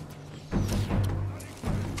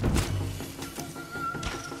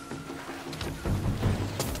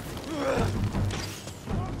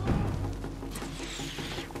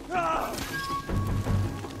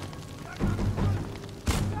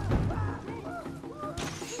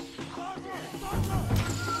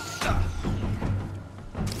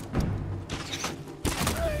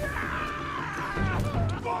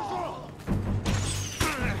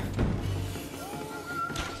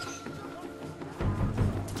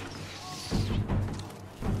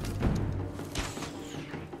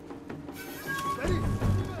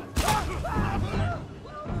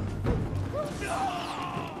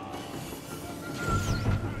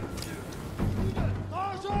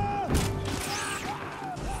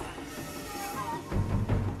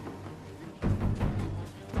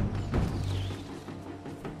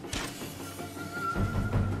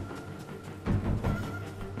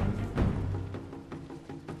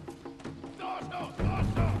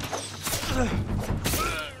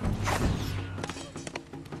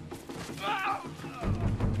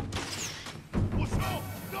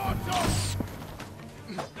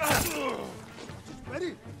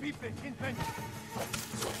 Ready? Beefing, invent.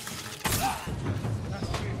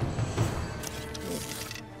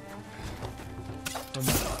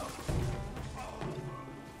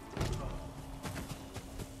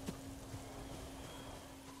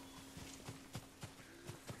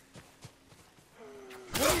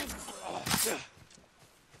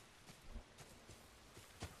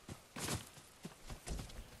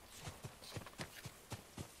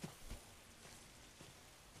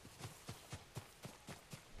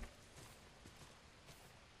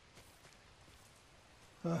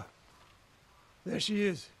 There she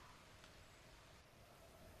is,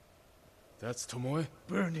 That's Tomoe?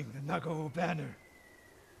 burning the Nagao banner.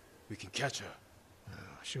 We can catch her.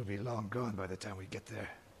 She'll be long gone by the time we get there.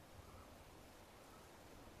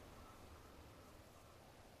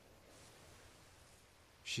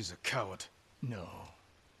 She's a coward. No.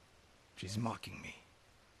 She's mocking me.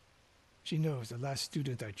 She knows the last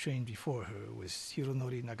student I trained before her was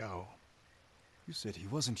Hironori Nagao. You said he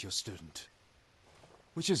wasn't your student.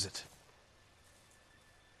 Which is it?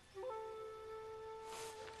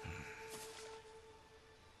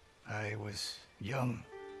 I was young,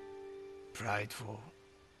 prideful,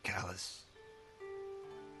 callous.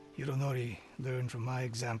 Hironori learned from my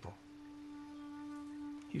example.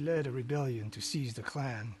 He led a rebellion to seize the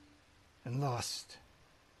clan, and lost,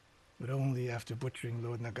 but only after butchering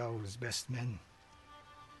Lord Nagao's best men.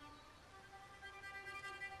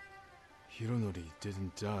 Hironori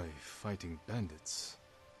didn't die fighting bandits.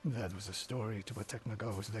 That was a story to protect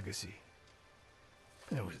Nagao's legacy.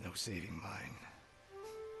 There was no saving mine.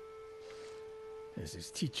 As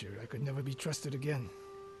his teacher, I could never be trusted again.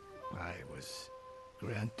 I was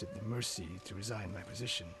granted the mercy to resign my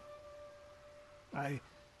position. I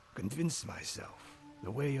convinced myself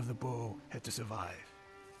the way of the bow had to survive.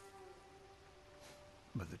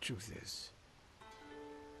 But the truth is,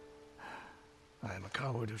 I am a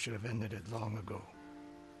coward who should have ended it long ago.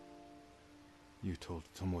 You told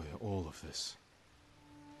Tomoe all of this.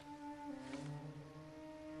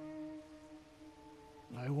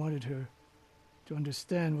 I wanted her to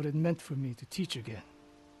understand what it meant for me to teach again.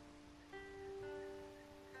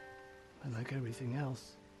 But like everything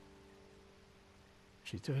else,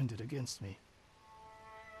 she turned it against me.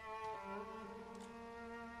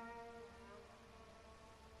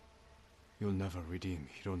 You'll never redeem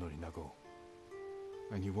Hironori Nagao.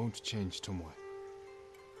 And you won't change Tomoe.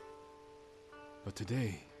 But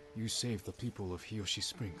today, you saved the people of Hiyoshi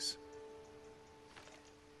Springs.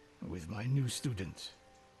 With my new student.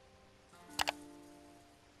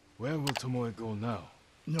 Where will Tomoe go now?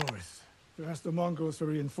 North, to ask the Mongols for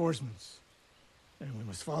reinforcements. And we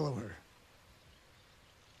must follow her.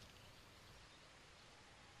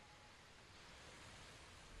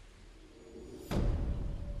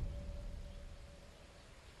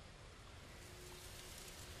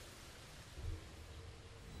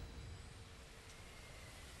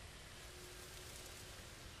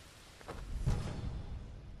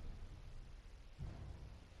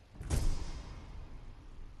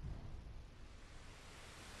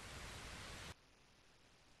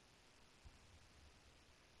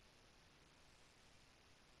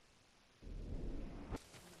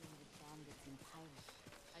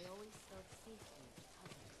 I always felt safely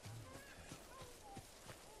because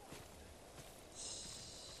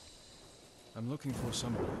of I'm looking for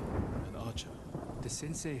someone, an archer. The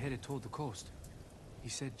sensei headed toward the coast. He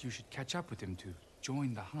said you should catch up with him to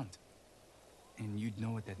join the hunt. And you'd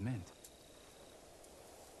know what that meant.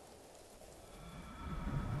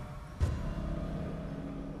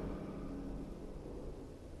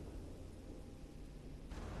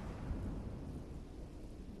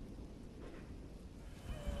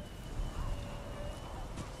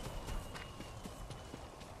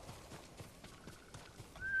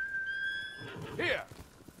 Here!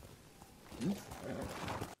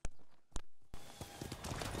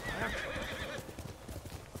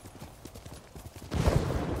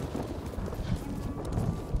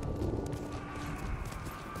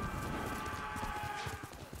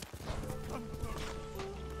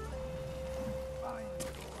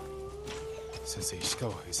 Sensei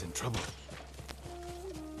Ishikawa is in trouble.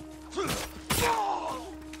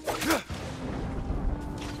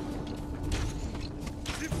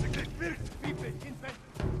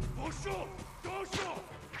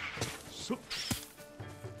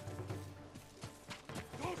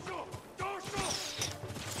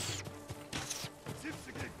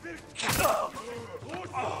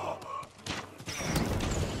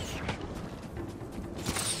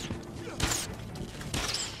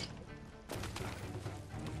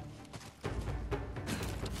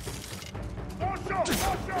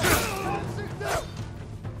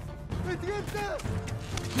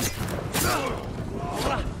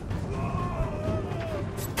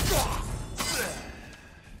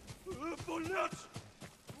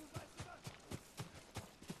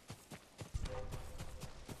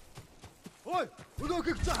 Ой,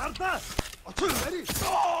 өнөөхийг чи хардаа. Очиж барь.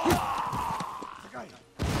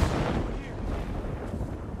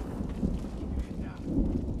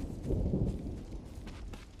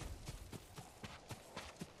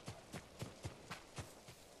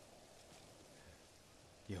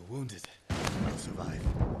 You're wounded. I'll survive.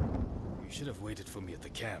 You should have waited for me at the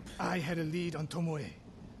camp. I had a lead on Tomoe.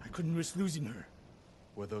 I couldn't risk losing her.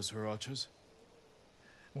 Were those her archers?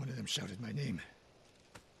 One of them shouted my name.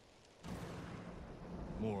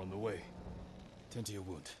 More on the way. Tend to your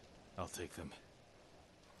wound. I'll take them.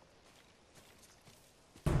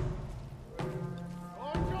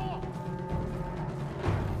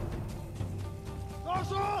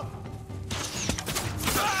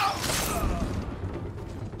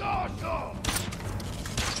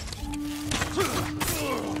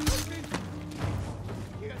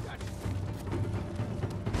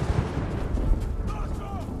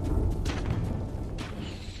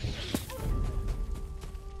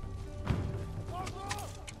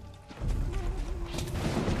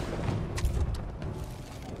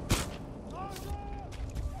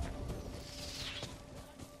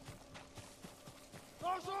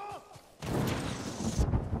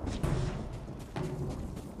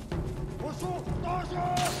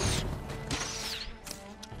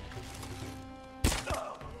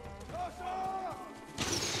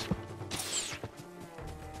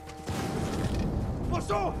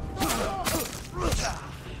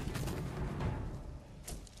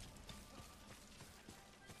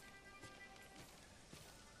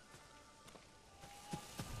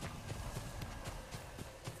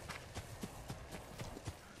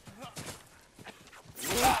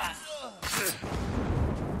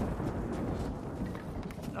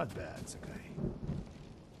 Not bad, Sakai.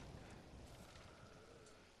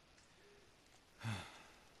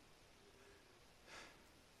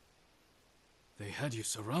 They had you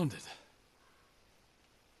surrounded.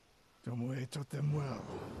 Tomoe taught them well.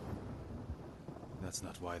 That's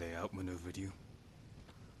not why they outmaneuvered you.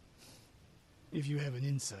 If you have an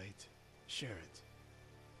insight, share it.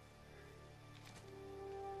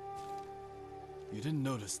 You didn't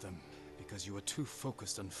notice them because you were too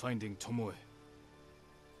focused on finding Tomoe.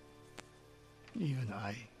 Even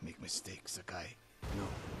I make mistakes, Sakai. No,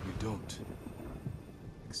 you don't.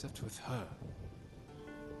 Except with her.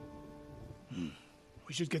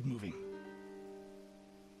 We should get moving.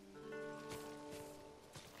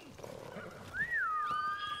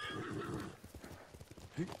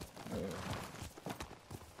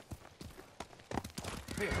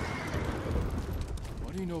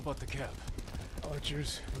 What do you know about the camp?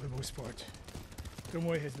 Archers, for the most part.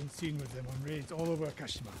 Tomoe has been seen with them on raids all over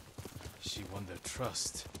Akashima. She won their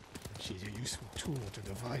trust. She's a useful tool to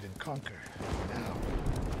divide and conquer. Now.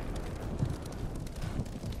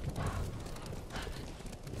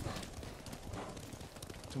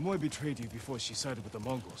 Tomoe betrayed you before she sided with the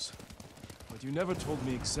Mongols. But you never told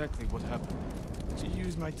me exactly what happened. She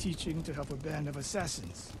used my teaching to help a band of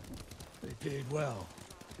assassins. They paid well.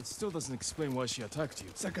 It still doesn't explain why she attacked you.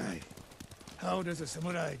 Sakai, how does a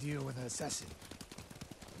samurai deal with an assassin?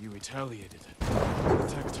 You retaliated.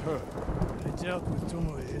 Attacked her. I dealt with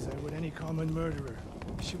Tomoe as I would any common murderer.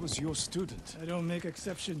 She was your student. I don't make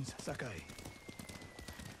exceptions, Sakai.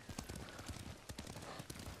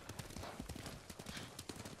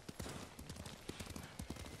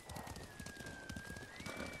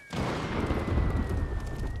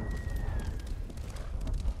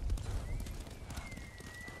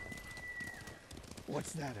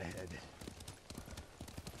 What's that ahead?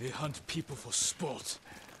 They hunt people for sport.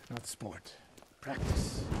 Not sport.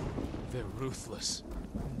 Practice. They're ruthless.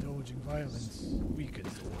 Indulging violence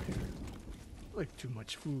weakens the warrior. Like too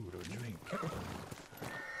much food or drink.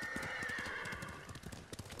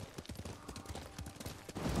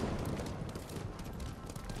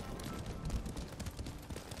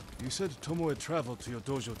 You said Tomoe traveled to your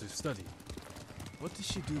dojo to study. What did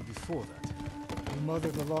she do before that? Her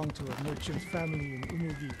mother belonged to a merchant family in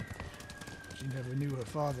Umugi. She never knew her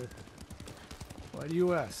father. Why do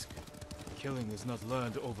you ask? Killing is not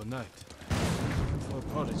learned overnight. Looking for a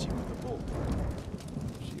prodigy with a bow.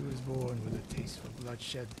 She was born with a taste for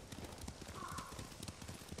bloodshed.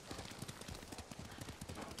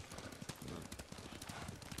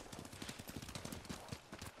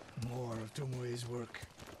 More of Tomoe's work.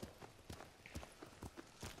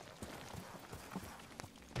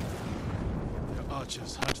 Their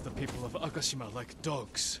archers hunt the people of Akashima like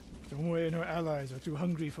dogs. Tomoe and her allies are too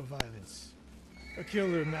hungry for violence. A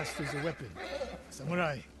killer masters a weapon. A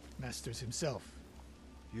samurai masters himself.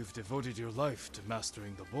 You've devoted your life to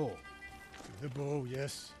mastering the bow. To the bow,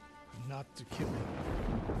 yes, not to killing.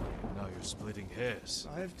 Now you're splitting hairs.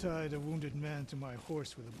 I've tied a wounded man to my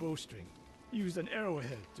horse with a bowstring. Used an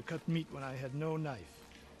arrowhead to cut meat when I had no knife.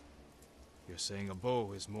 You're saying a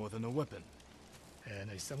bow is more than a weapon.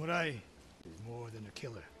 And a samurai is more than a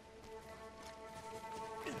killer.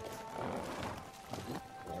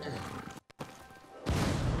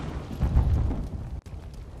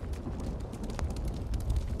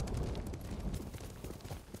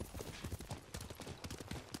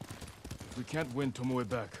 If we can't win Tomoe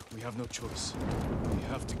back, we have no choice. We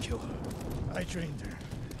have to kill her. I trained her.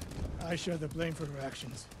 I share the blame for her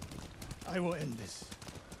actions. I will end this.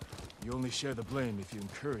 You only share the blame if you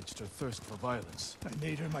encouraged her thirst for violence. I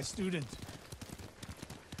made her my student.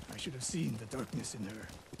 I should have seen the darkness in her.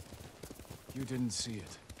 You didn't see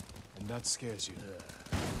it, and that scares you.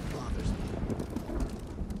 Bothers me.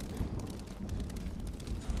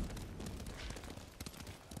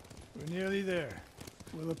 We're nearly there.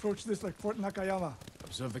 We'll approach this like Fort Nakayama.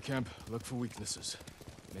 Observe the camp, look for weaknesses.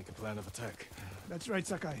 Make a plan of attack. That's right,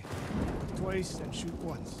 Sakai. Twice and shoot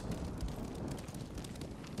once.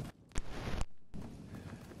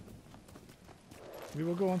 We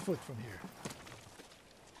will go on foot from here.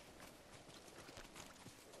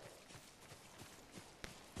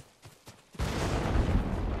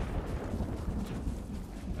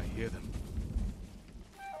 I hear them.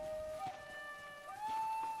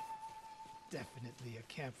 Definitely a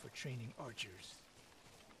camp for training archers.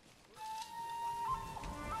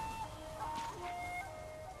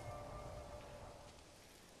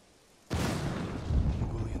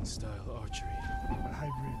 Mongolian-style archery. A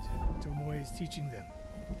hybrid. Tomoe is teaching them.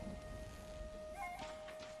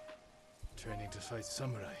 Training to fight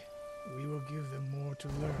samurai. We will give them more to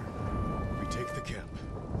learn. We take the camp,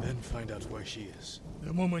 then find out where she is.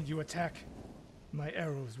 The moment you attack, my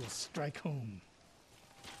arrows will strike home.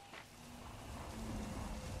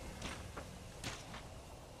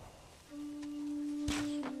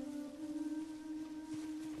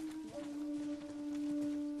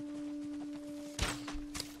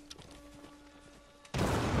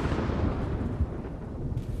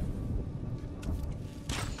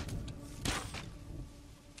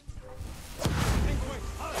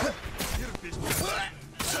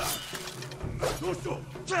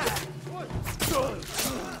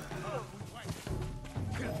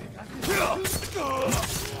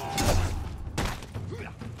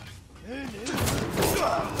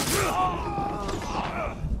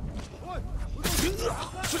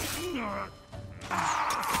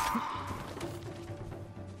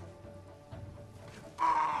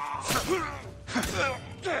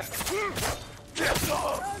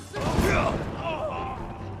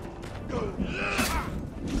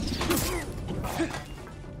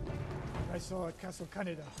 I saw at Castle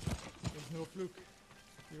Kaneda. There's no fluke.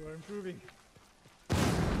 You are improving.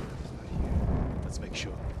 Let's make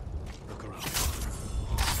sure. Look around.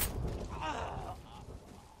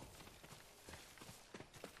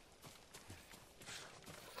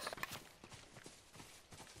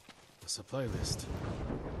 A supply list.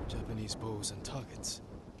 Japanese bows and targets.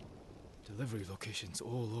 Delivery locations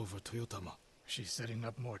all over Toyotama. She's setting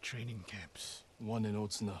up more training camps. One in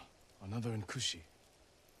Otsuna, another in Kushi,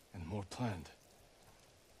 and more planned.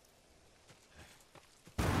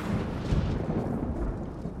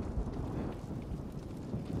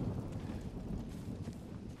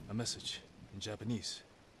 A message in Japanese.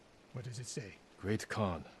 What does it say? Great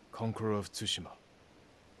Khan, conqueror of Tsushima.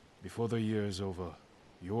 Before the year is over,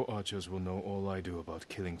 your archers will know all I do about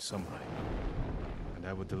killing samurai. And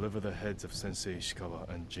I will deliver the heads of Sensei Ishikawa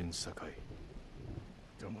and Jin Sakai.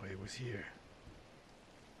 Tomoe was here.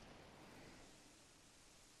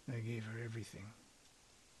 I gave her everything,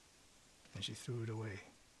 and she threw it away.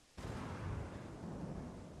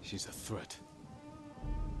 She's a threat.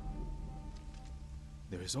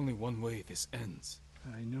 There is only one way this ends.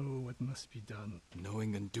 I know what must be done.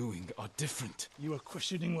 Knowing and doing are different. You are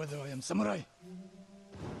questioning whether I am samurai?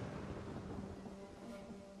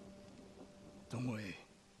 Tomoe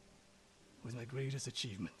was my greatest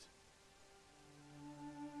achievement.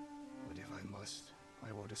 But if I must,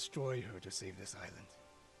 I will destroy her to save this island.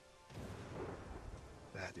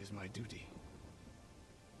 That is my duty.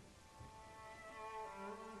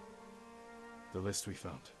 The list we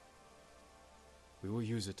found. We will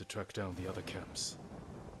use it to track down the other camps.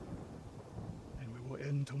 And we will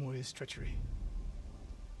end Tomoe's treachery.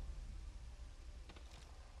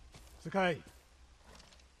 Sakai!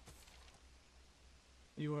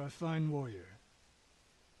 You are a fine warrior.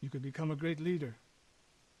 You could become a great leader.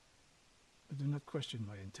 But do not question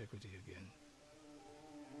my integrity again.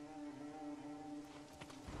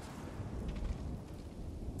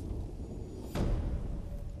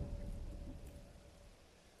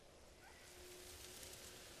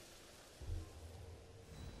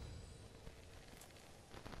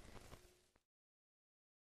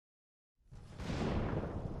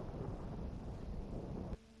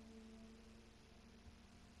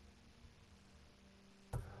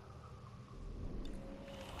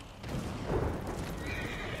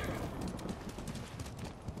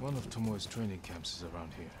 One of Tomoe's training camps is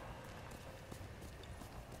around here.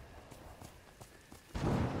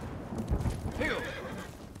 Hail!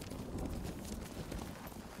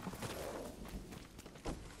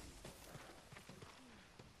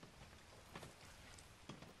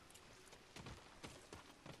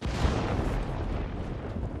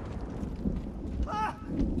 Ah!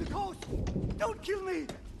 The coast! Don't kill me!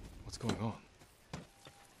 What's going on?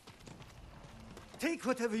 Take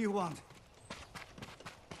whatever you want.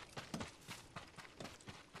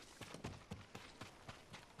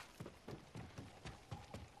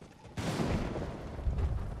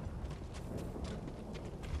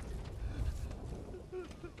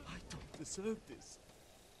 Deserve this.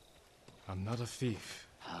 I'm not a thief.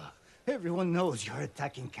 Everyone knows you're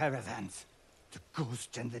attacking caravans. The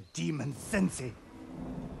ghost and the demon Sensei.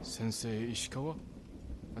 Sensei Ishikawa?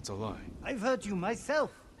 That's a lie. I've heard you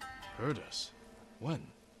myself. Heard us? When?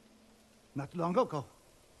 Not long ago.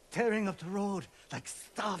 Tearing up the road like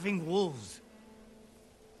starving wolves.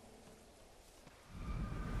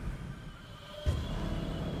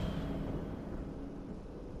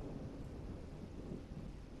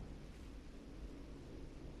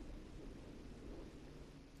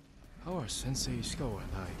 How are Sensei Ishikawa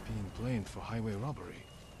and I being blamed for highway robbery?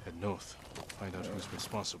 Head north. Find out who's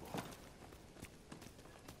responsible.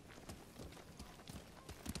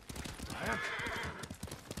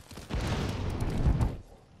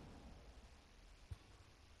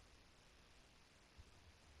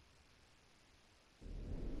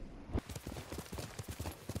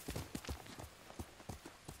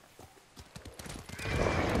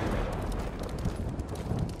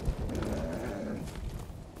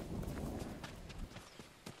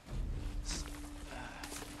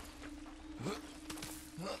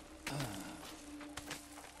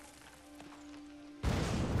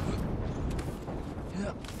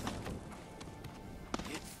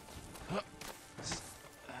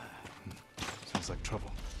 Sounds like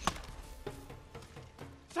trouble.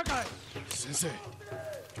 Sakai! Sensei!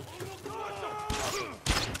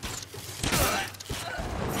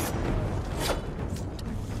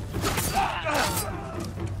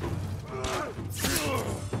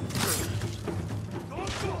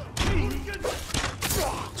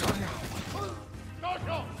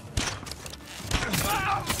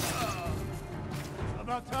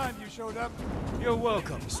 About time you showed up. You're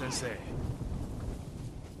welcome, Sensei.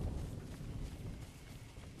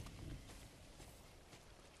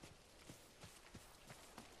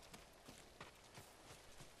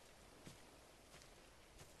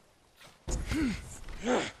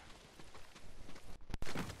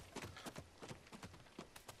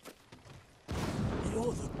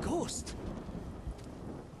 You're the ghost.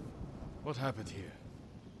 What happened here?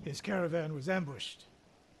 His caravan was ambushed.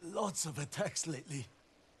 Lots of attacks lately.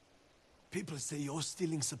 People say you're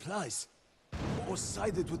stealing supplies. Or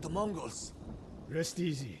sided with the Mongols. Rest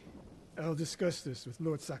easy. I'll discuss this with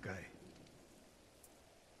Lord Sakai.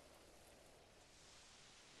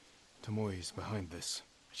 Tomoe is behind this.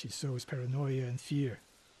 She sows paranoia and fear.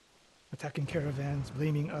 Attacking caravans,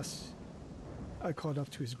 blaming us. I caught up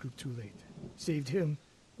to his group too late. Saved him,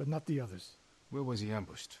 but not the others. Where was he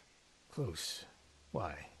ambushed? Close.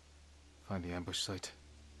 Why? Find the ambush site.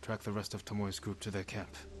 Track the rest of Tomoe's group to their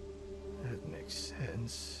camp. That makes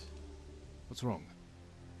sense. What's wrong?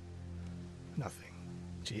 Nothing.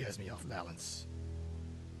 She has me off balance.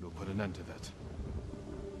 We'll put an end to that.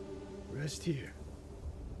 Rest here.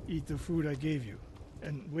 Eat the food I gave you,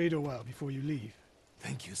 and wait a while before you leave.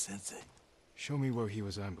 Thank you, Sensei. Show me where he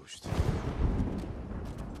was ambushed.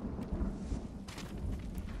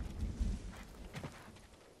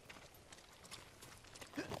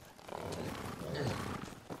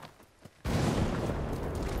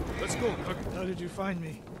 Let's go, Kage. How did you find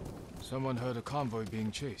me? Someone heard a convoy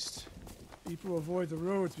being chased. People avoid the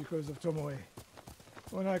roads because of Tomoe.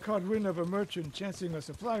 When I caught wind of a merchant chancing a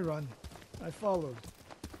supply run, I followed.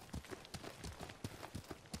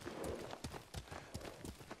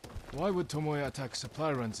 Why would Tomoe attack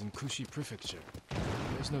supply runs in Kushi Prefecture?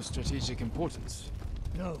 There's no strategic importance.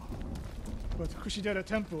 No. But Kushidera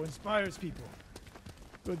Temple inspires people.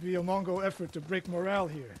 Could be a Mongol effort to break morale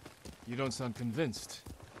here. You don't sound convinced.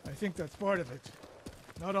 I think that's part of it.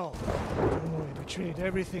 Not all. Tomoe betrayed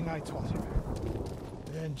everything I taught her.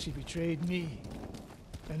 Then she betrayed me.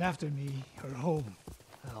 And after me, her home.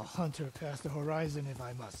 I'll hunt her past the horizon if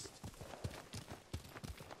I must.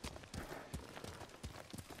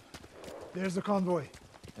 There's the convoy.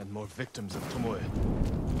 And more victims of Tomoe.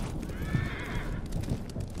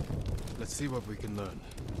 Let's see what we can learn.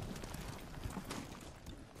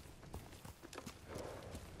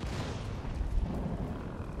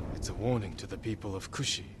 It's a warning to the people of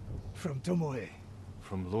Kushi. From Tomoe.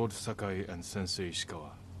 From Lord Sakai and Sensei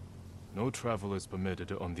Ishikawa. No travel is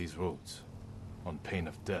permitted on these roads, on pain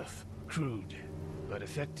of death. Crude, but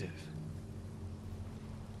effective.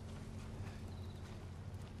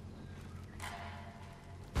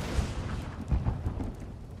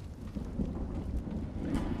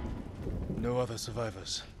 No other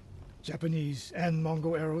survivors. Japanese and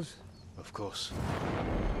Mongol arrows? Of course.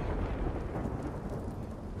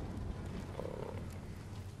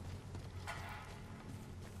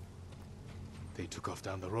 They took off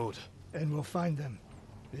down the road. And we'll find them.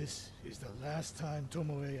 This is the last time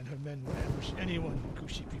Tomoe and her men will ambush anyone in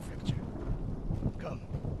Kushi Prefecture. Come.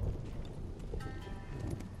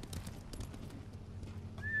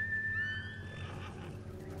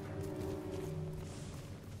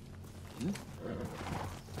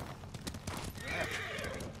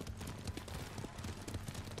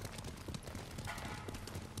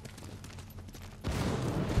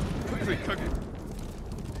 Quickly, Kage!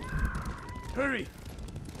 Hurry!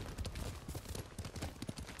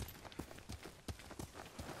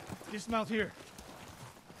 Dismount here.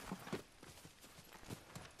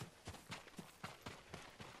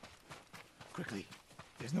 Quickly.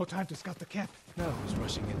 There's no time to scout the camp. Now he's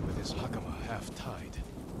rushing in with his hakama half-tied.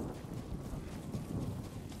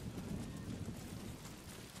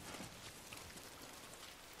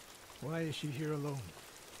 Why is she here alone?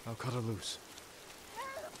 I'll cut her loose.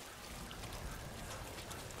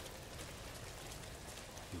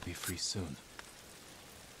 You'll be free soon.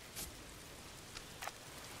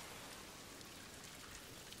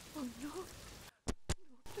 Oh no. No,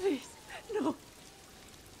 please, no.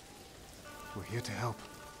 We're here to help.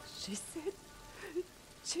 She said.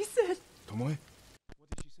 Tomoe? What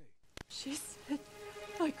did she say? She said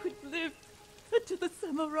I could live until the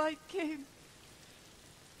samurai came.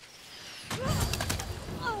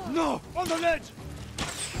 No! On the ledge!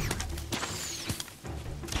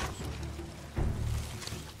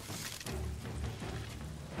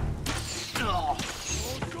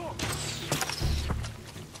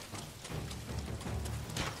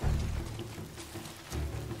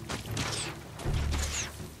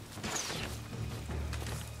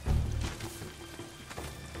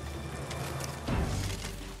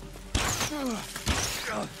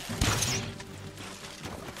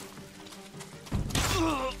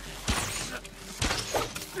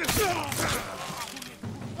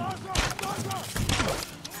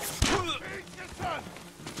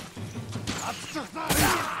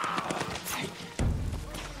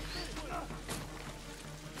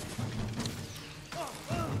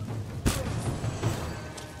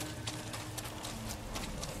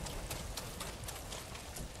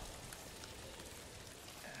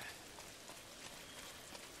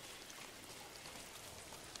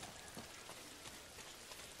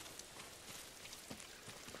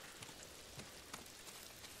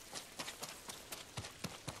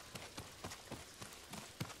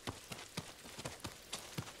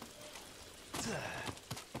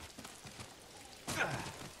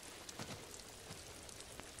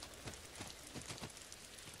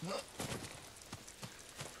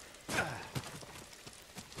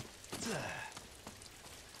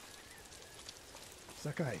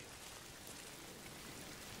 Sakai.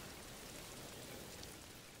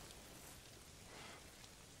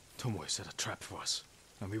 Tomoe set a trap for us,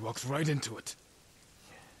 and we walked right into it.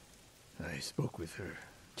 I spoke with her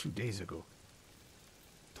 2 days ago.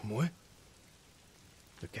 Tomoe?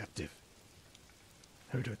 The captive.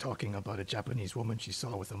 Heard her talking about a Japanese woman she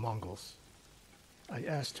saw with the Mongols. I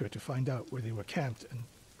asked her to find out where they were camped and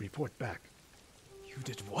report back. You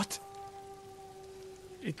did what?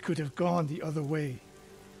 It could have gone the other way.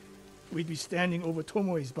 We'd be standing over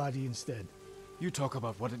Tomoe's body instead. You talk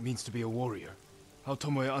about what it means to be a warrior, how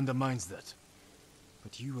Tomoe undermines that.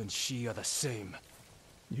 But you and she are the same.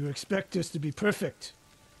 You expect us to be perfect.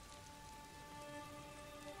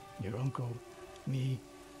 Your uncle, me,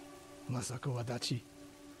 Masako Adachi.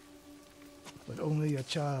 But only a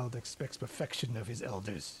child expects perfection of his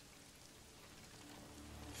elders.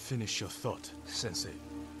 Finish your thought, Sensei.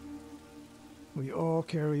 We all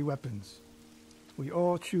carry weapons. We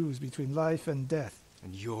all choose between life and death.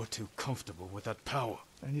 And you're too comfortable with that power.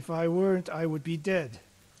 And if I weren't, I would be dead.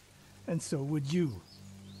 And so would you,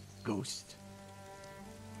 Ghost.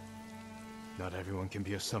 Not everyone can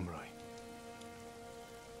be a samurai.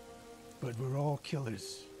 But we're all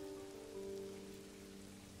killers.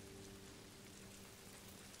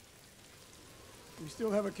 We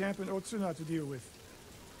still have a camp in Otsuna to deal with.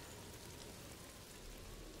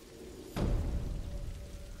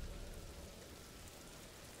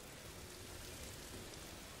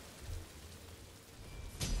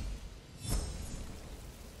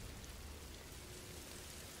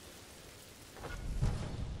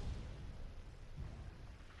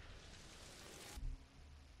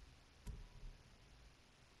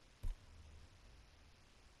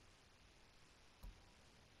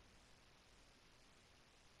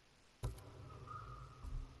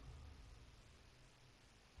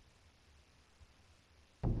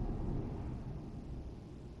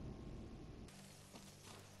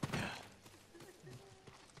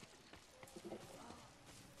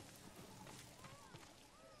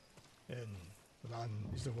 And Ran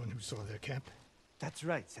is the one who saw their camp? That's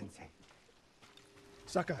right, Sensei.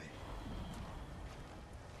 Sakai.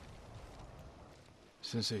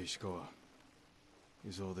 Sensei Ishikawa,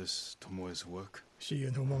 is all this Tomoe's work? She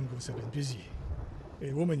and her Mongols have been busy.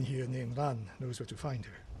 A woman here named Ran knows where to find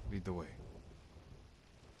her. Lead the way.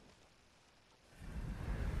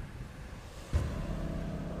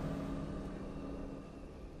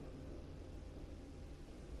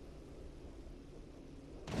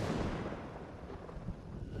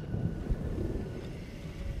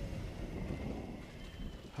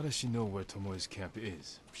 How does she know where Tomoe's camp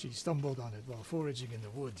is? She stumbled on it while foraging in the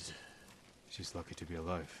woods. She's lucky to be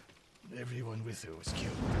alive. Everyone with her was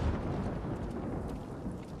killed.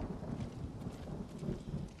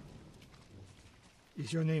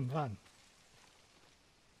 Is your name Ran?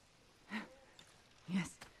 Yes,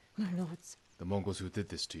 my lords. The Mongols who did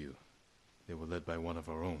this to you, they were led by one of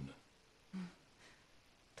our own.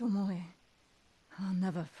 Tomoe. I'll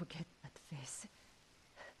never forget that face.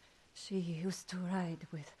 She used to ride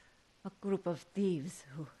with a group of thieves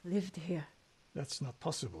who lived here. That's not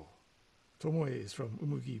possible. Tomoe is from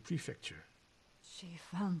Umugi Prefecture. She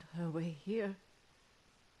found her way here.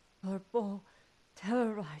 Her bow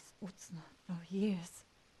terrorized Utsuna for years.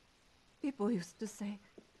 People used to say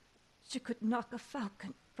she could knock a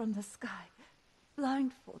falcon from the sky,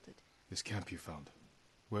 blindfolded. This camp you found,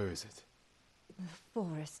 where is it? The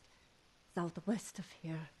forest southwest of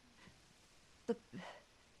here.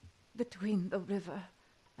 Between the river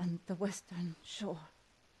and the western shore.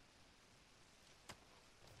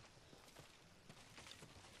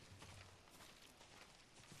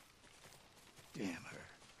 Damn her.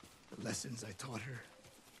 The lessons I taught her.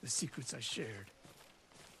 The secrets I shared.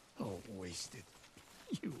 All wasted.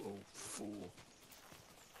 You old fool.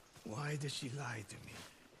 Why did she lie to me?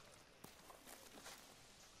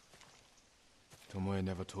 Tomoe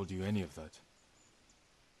never told you any of that.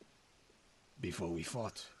 Before we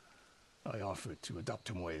fought, I offered to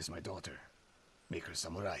adopt Tomoe as my daughter. Make her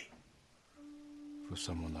samurai. For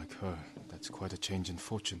someone like her, that's quite a change in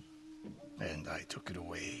fortune. And I took it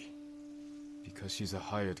away. Because she's a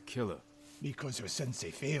hired killer. Because her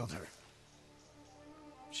sensei failed her.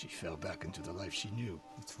 She fell back into the life she knew.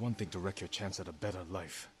 It's one thing to wreck your chance at a better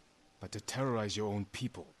life, but to terrorize your own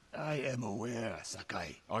people. I am aware,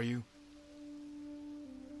 Sakai. Are you?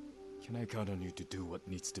 Can I count on you to do what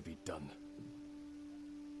needs to be done?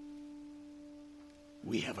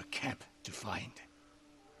 We have a camp to find.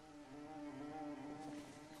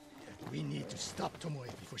 We need to stop Tomoe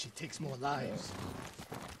before she takes more lives.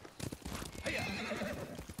 Hiya!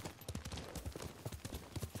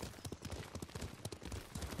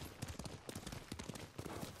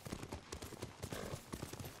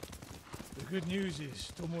 The good news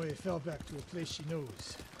is Tomoe fell back to a place she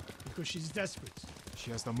knows. because she's desperate. She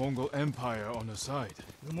has the Mongol Empire on her side.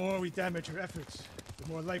 The more we damage her efforts, the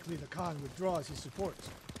more likely the Khan withdraws his support.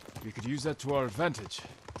 We could use that to our advantage.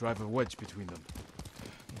 Drive a wedge between them.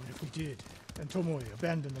 What if we did, and Tomoe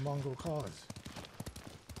abandoned the Mongol cause?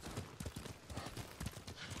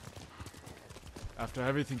 After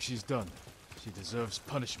everything she's done, she deserves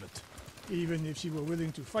punishment. Even if she were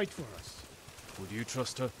willing to fight for us? Would you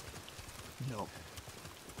trust her? No.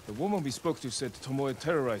 The woman we spoke to said Tomoe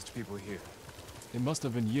terrorized people here. It must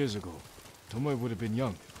have been years ago. Tomoe would have been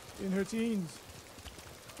young. In her teens,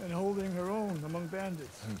 and holding her own among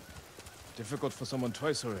bandits. Difficult for someone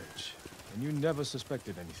twice her age. And you never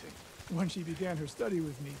suspected anything. When she began her study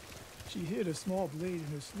with me, she hid a small blade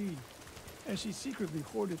in her sleeve, and she secretly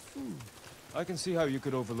hoarded food. I can see how you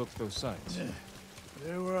could overlook those signs.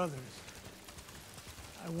 There were others.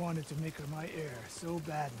 I wanted to make her my heir so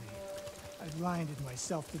badly. I blinded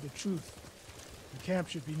myself to the truth. The camp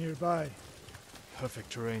should be nearby. Perfect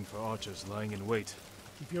terrain for archers lying in wait.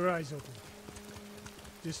 Keep your eyes open.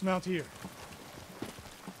 Dismount here.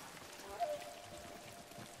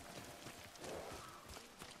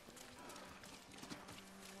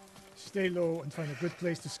 Stay low and find a good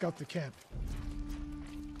place to scout the camp.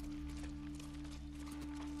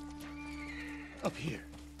 Up here.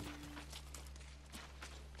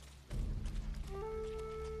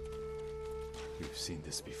 We've seen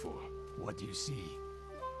this before. What do you see?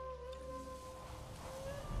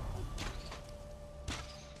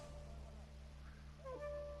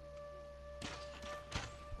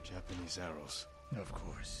 Japanese arrows. Of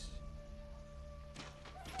course.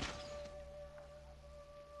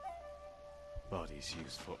 Bodies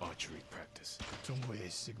used for archery practice.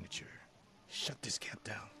 Tomoe's signature. Shut this camp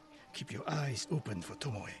down. Keep your eyes open for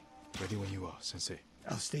Tomoe. Ready when you are, Sensei.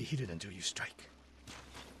 I'll stay hidden until you strike.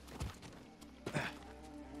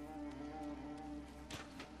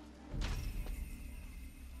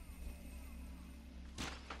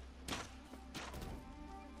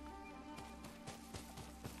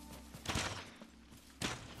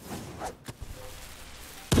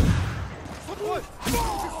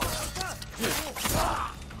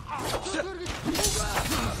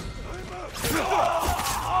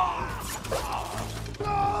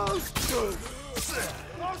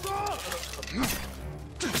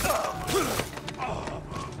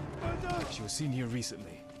 She was seen here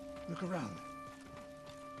recently. Look around.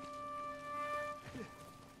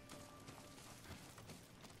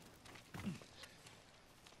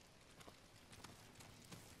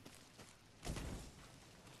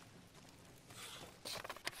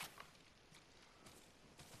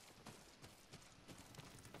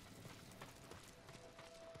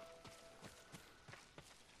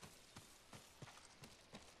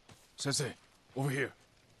 Sensei, over here.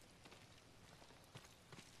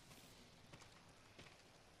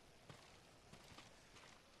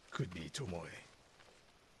 Could be Tomoe.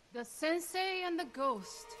 The sensei and the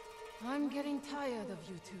ghost. I'm getting tired of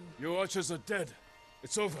you two. Your archers are dead.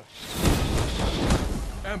 It's over.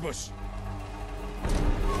 Ambush.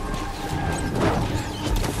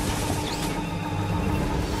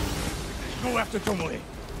 Go after Tomoe.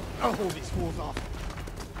 I'll hold these fools off.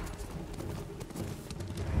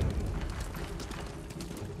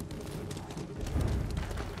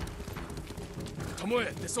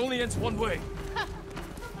 Tomoe, this only ends one way. Ha!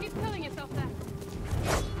 Keep telling yourself that.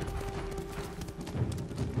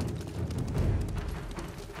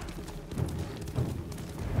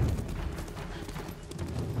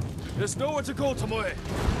 There's nowhere to go, Tomoe.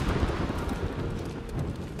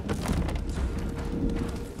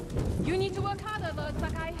 You need to work harder, Lord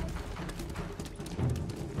Sakai.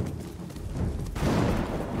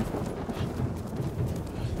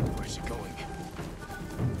 Where's she going?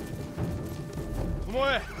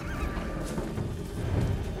 Tomoe!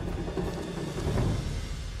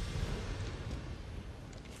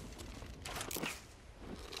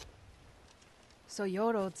 So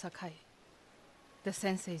you're Lord Sakai, the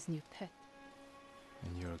sensei's new pet.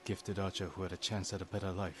 And you're a gifted archer who had a chance at a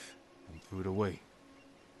better life and threw it away.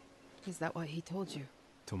 Is that what he told you?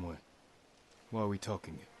 Tomoe, why are we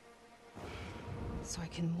talking? So I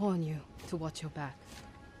can warn you to watch your back.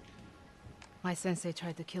 My sensei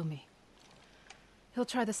tried to kill me. He'll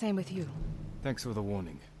try the same with you. Thanks for the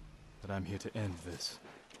warning, but I'm here to end this.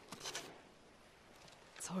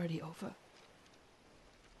 It's already over.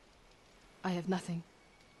 I have nothing.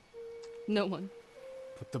 No one.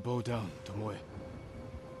 Put the bow down, Tomoe.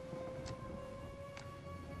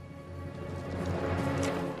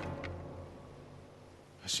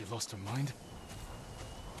 Has she lost her mind?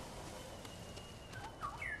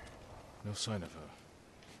 No sign of her.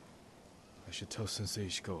 I should tell Sensei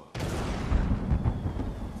Ishikawa.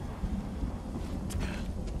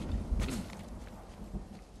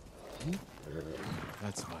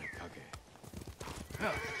 That's my kage.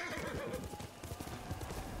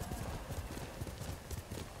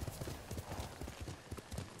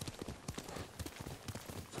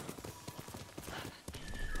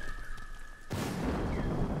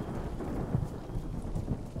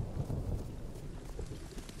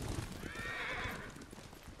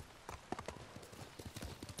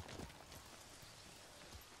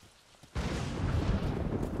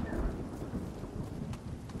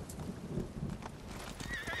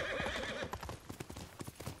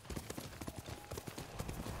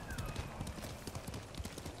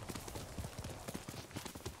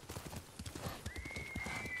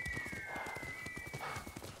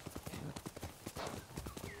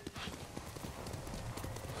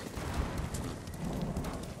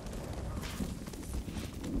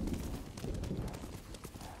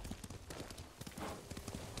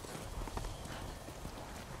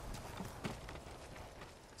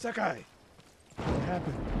 Sakai! What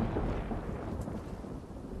happened?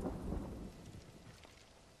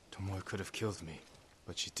 Tomoe could have killed me,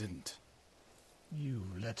 but she didn't. You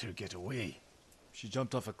let her get away. She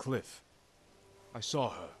jumped off a cliff. I saw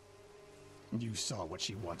her. You saw what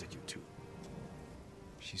she wanted you to.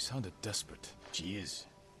 She sounded desperate. She is.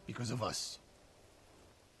 Because of us.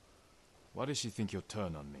 Why does she think you'll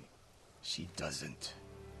turn on me? She doesn't.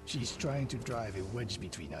 She's trying to drive a wedge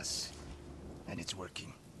between us. And it's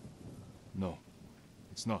working. No,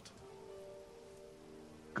 it's not.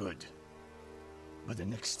 Good. But the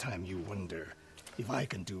next time you wonder if I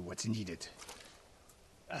can do what's needed,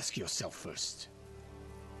 ask yourself first.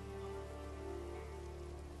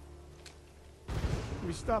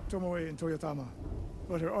 We stopped Tomoe in Toyotama,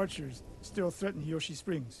 but her archers still threaten Hiyoshi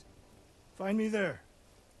Springs. Find me there.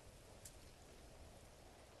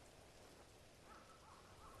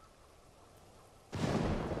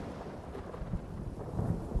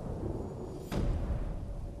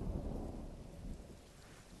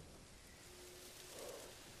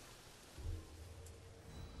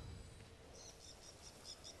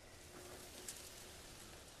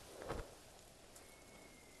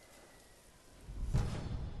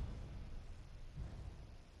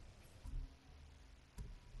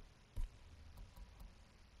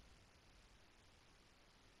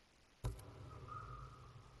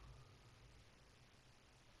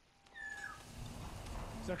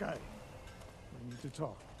 Sakai, we need to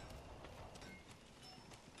talk.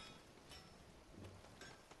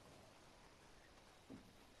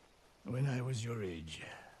 When I was your age,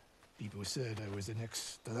 people said I was the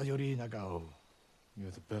next Tadayori Nagao.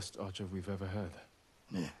 You're the best archer we've ever had.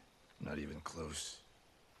 Nah, not even close.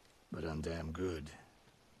 But I'm damn good.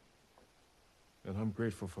 And I'm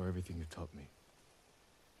grateful for everything you taught me.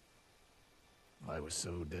 I was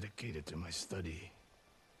so dedicated to my study,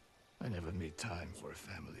 I never made time for a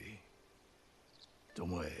family.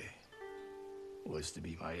 Tomoe was to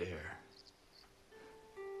be my heir.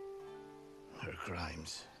 Her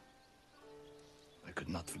crimes, I could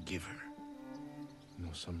not forgive her.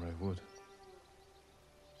 No samurai would.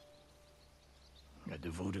 I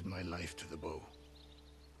devoted my life to the bow.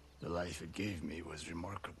 The life it gave me was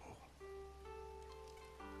remarkable.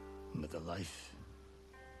 But the life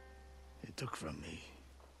it took from me,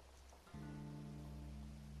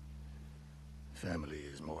 family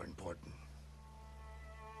is more important.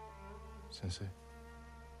 Sensei?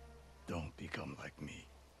 Don't become like me.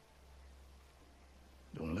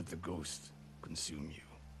 Don't let the ghost consume you.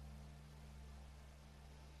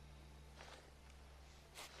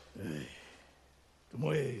 Hey,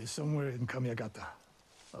 Tomoe is somewhere in Kamiagata.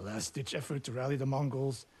 A last-ditch effort to rally the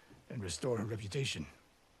Mongols and restore her reputation.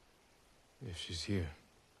 If she's here,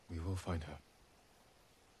 we will find her.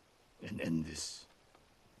 And end this.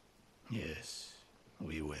 Yes,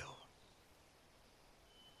 we will.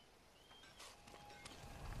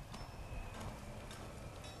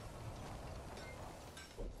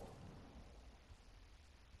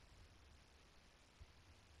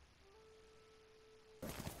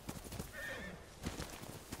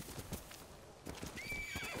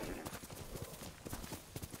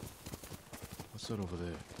 What's that over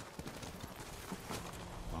there?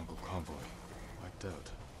 Mongol convoy. Wiped out.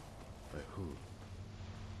 By who?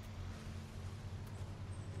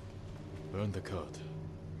 Burn the cart.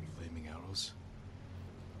 Flaming arrows?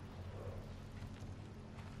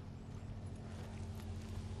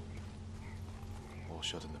 All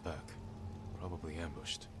shot in the back. Probably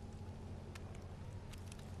ambushed.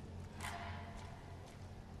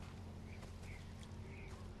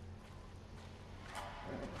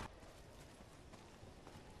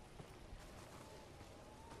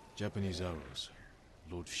 Japanese arrows.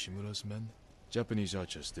 Lord Shimura's men? Japanese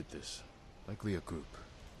archers did this. Likely a group.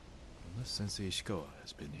 Unless Sensei Ishikawa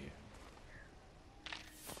has been here.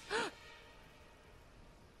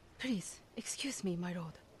 Please, excuse me, my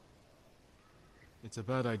lord. It's a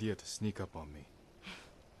bad idea to sneak up on me.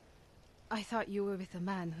 I thought you were with the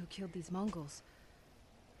man who killed these Mongols.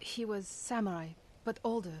 He was samurai, but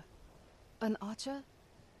older. An archer?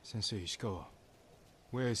 Sensei Ishikawa.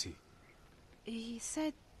 Where is he? He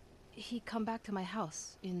said he'd come back to my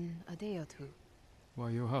house in a day or two.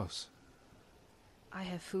 Why your house? I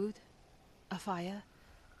have food, a fire.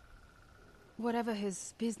 Whatever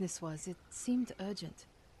his business was, it seemed urgent.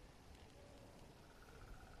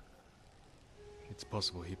 It's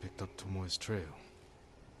possible he picked up Tomoe's trail.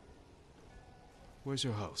 Where's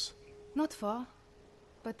your house? Not far,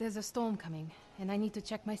 but there's a storm coming, and I need to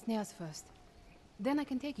check my snares first. Then I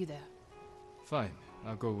can take you there. Fine,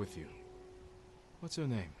 I'll go with you. What's your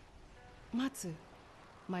name? Matsu,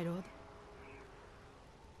 my lord.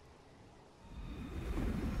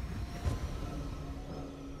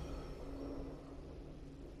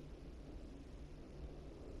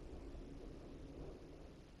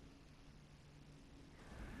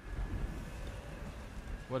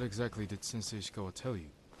 What exactly did Sensei Ishikawa tell you?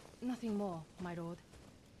 Nothing more, my lord.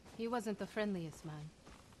 He wasn't the friendliest man.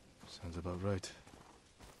 Sounds about right.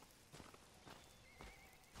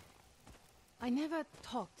 I never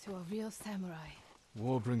talked to a real samurai.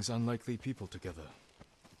 War brings unlikely people together.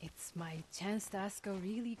 It's my chance to ask a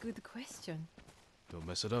really good question. Don't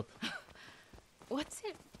mess it up. What's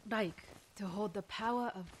it like to hold the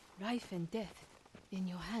power of life and death in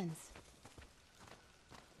your hands?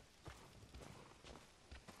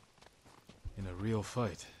 In a real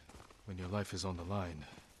fight, when your life is on the line,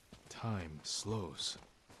 time slows.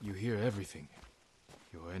 You hear everything.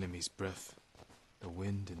 Your enemy's breath, the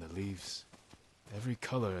wind in the leaves. Every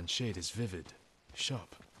color and shade is vivid,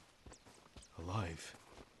 sharp, alive.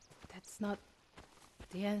 That's not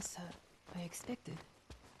the answer I expected.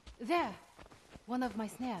 There! One of my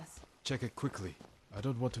snares. Check it quickly. I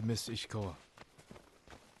don't want to miss Ishikawa.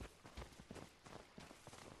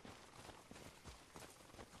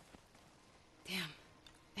 Damn.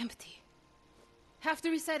 Empty. Have to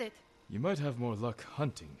reset it. You might have more luck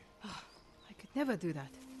hunting. Oh, I could never do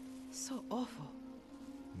that. So awful.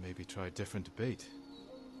 Maybe try different bait.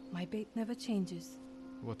 My bait never changes.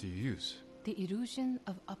 What do you use? The illusion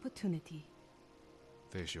of opportunity.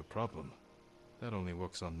 There's your problem. That only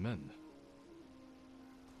works on men.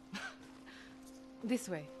 This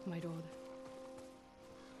way, my lord.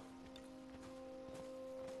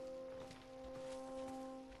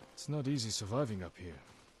 It's not easy surviving up here.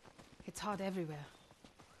 It's hard everywhere.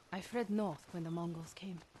 I fled north when the Mongols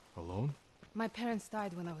came. Alone? My parents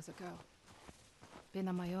died when I was a girl. Been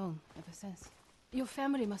on my own ever since. Your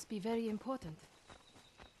family must be very important.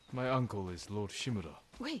 My uncle is Lord Shimura.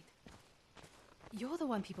 Wait. You're the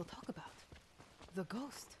one people talk about. The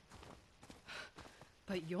ghost.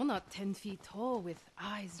 But you're not 10 feet tall with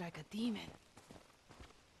eyes like a demon.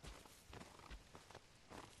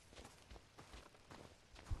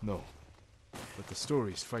 No. But the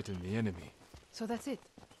stories frighten the enemy. So that's it?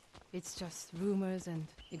 It's just rumors and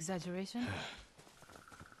exaggeration?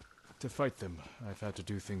 To fight them, I've had to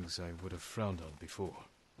do things I would have frowned on before.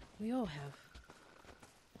 We all have.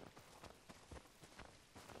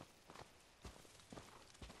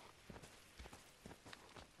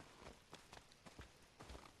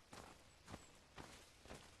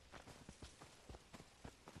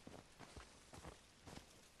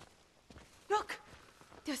 Look!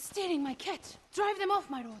 They're stealing my catch! Drive them off,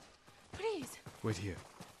 my lord! Please! Wait here.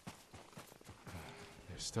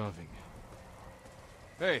 They're starving.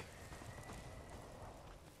 Hey!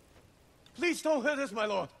 Please don't hurt us, my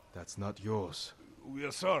lord. That's not yours. We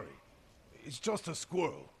are sorry. It's just a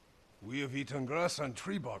squirrel. We have eaten grass and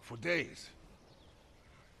tree bark for days.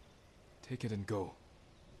 Take it and go.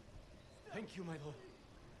 Thank you, my lord.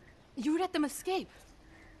 You let them escape!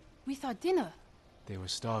 We thought dinner. They were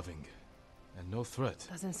starving. And no threat.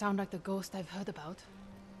 Doesn't sound like the ghost I've heard about.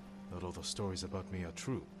 Not all the stories about me are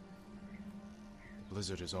true. The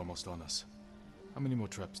blizzard is almost on us. How many more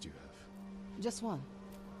traps do you have? Just one.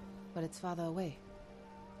 But it's farther away.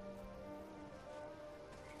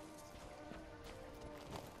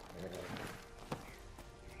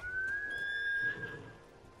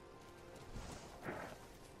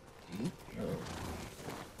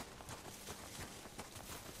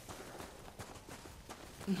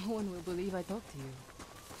 No one will believe I talked to you.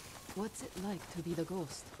 What's it like to be the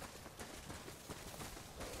ghost?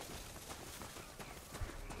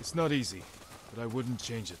 It's not easy, but I wouldn't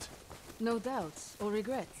change it. No doubts or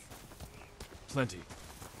regrets. Plenty.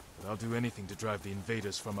 But I'll do anything to drive the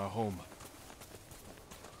invaders from our home.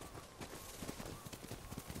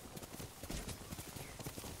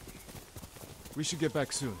 We should get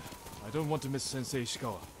back soon. I don't want to miss Sensei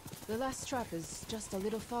Ishikawa. The last trap is just a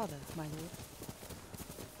little farther, my lord.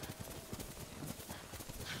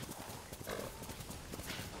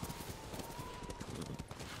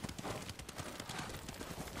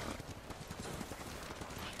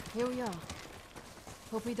 Here we are.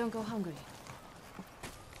 Hope we don't go hungry.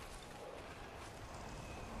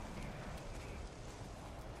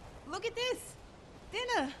 Look at this!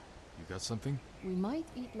 Dinner! You got something? We might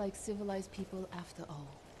eat like civilized people after all.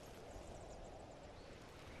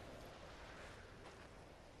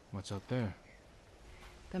 What's out there?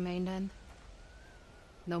 The mainland.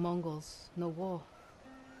 No Mongols, no war.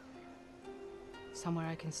 Somewhere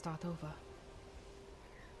I can start over.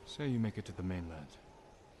 Say you make it to the mainland.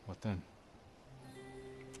 What then?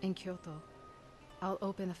 In Kyoto, I'll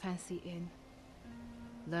open a fancy inn.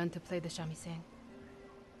 Learn to play the shamisen.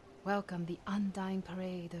 Welcome the undying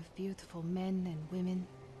parade of beautiful men and women,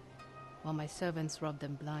 while my servants rub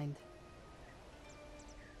them blind.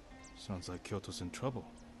 Sounds like Kyoto's in trouble.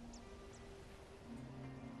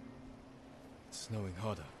 It's snowing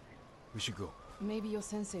harder. We should go. Maybe your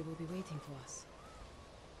sensei will be waiting for us.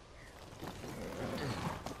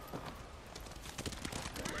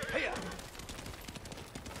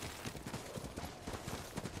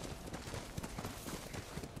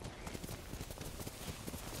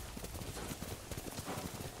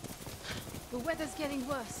 The weather's getting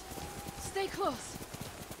worse. Stay close.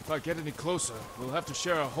 If I get any closer, we'll have to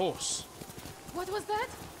share a horse. What was that?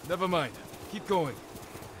 Never mind. Keep going.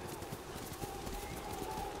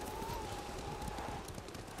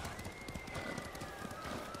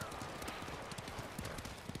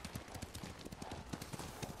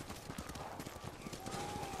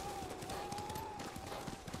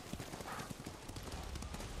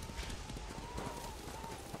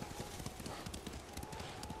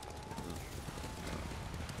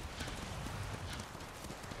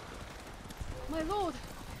 My lord!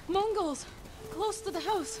 Mongols! Close to the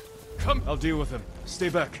house! Come! I'll deal with them. Stay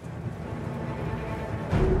back.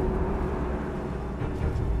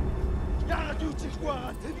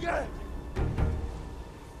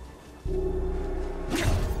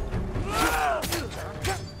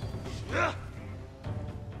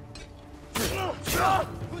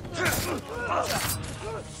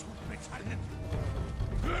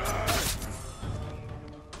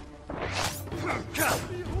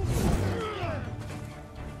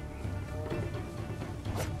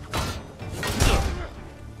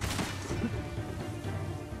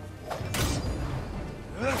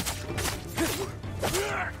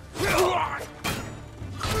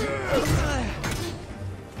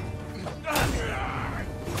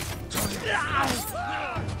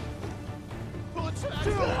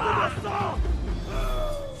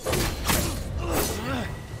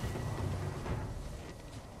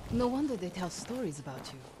 No wonder they tell stories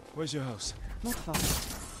about you. Where's your house? Not far.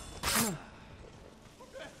 Come on.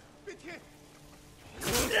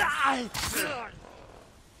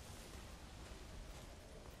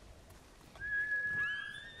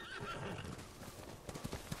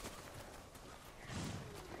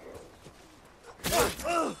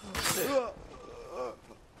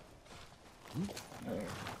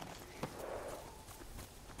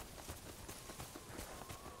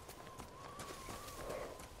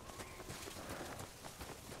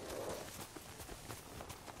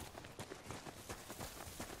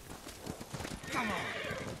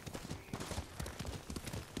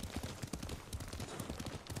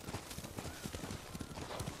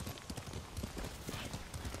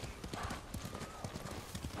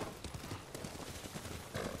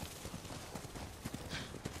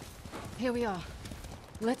 Here we are.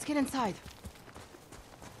 Let's get inside.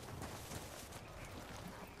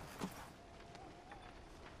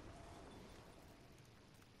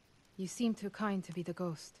 You seem too kind to be the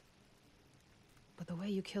ghost. But the way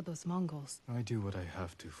you killed those Mongols... I do what I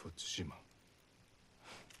have to for Tsushima.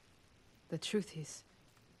 The truth is,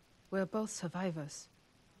 we're both survivors.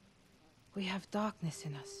 We have darkness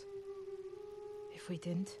in us. If we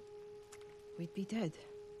didn't, we'd be dead.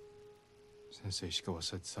 Sensei Ishikawa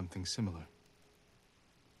said something similar.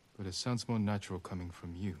 But it sounds more natural coming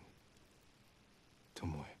from you,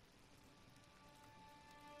 Tomoe.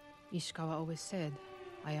 Ishikawa always said,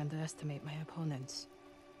 I underestimate my opponents.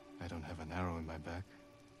 I don't have an arrow in my back.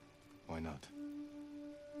 Why not?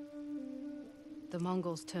 The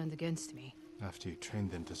Mongols turned against me. After you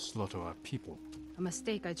trained them to slaughter our people. A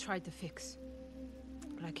mistake I tried to fix.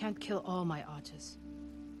 But I can't kill all my archers.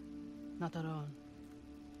 Not alone.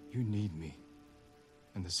 You need me.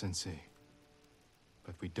 And the sensei.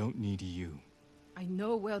 But we don't need you. I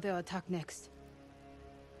know where they'll attack next.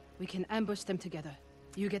 We can ambush them together.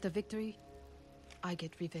 You get a victory, I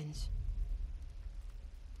get revenge.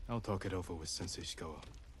 I'll talk it over with Sensei Ishikawa.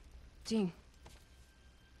 Jing,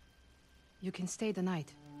 you can stay the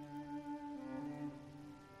night.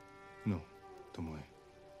 No, Tomoe.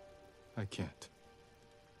 I can't.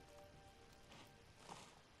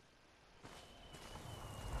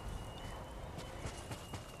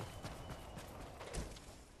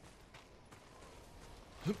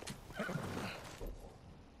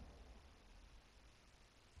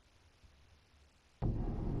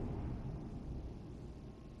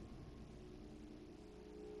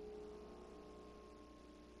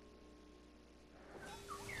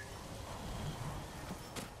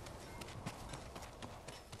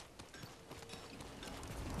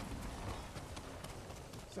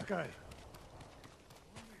 Sakai.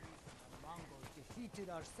 Mongols defeated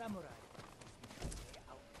our samurai. They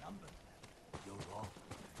outnumbered them. You're wrong.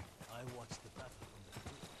 I watched the battle from the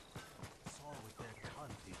field. Saw with their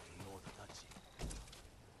country Lord Tachi.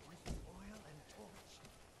 With oil and torch.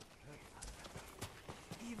 Hurt us.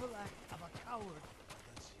 Evil act of a coward.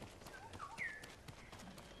 But she was dead.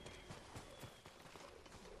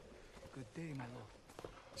 Good day, my lord.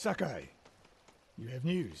 Sakai, you have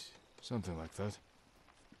news? Something like that.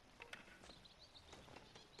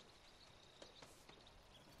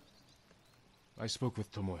 I spoke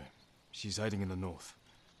with Tomoe. She's hiding in the north.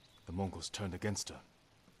 The Mongols turned against her.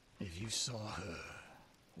 If you saw her,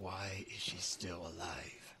 why is she still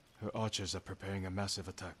alive? Her archers are preparing a massive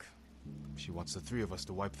attack. She wants the three of us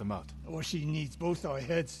to wipe them out. Or she needs both our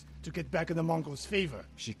heads to get back in the Mongols' favor.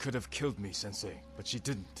 She could have killed me, Sensei, but she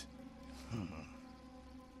didn't.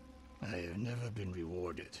 I have never been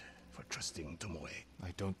rewarded for trusting Tomoe.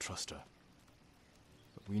 I don't trust her.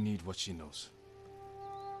 But we need what she knows.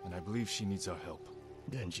 And I believe she needs our help.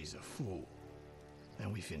 Then she's a fool.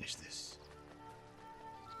 And we finish this.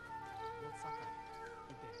 Lord Sakai,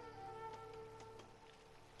 good day.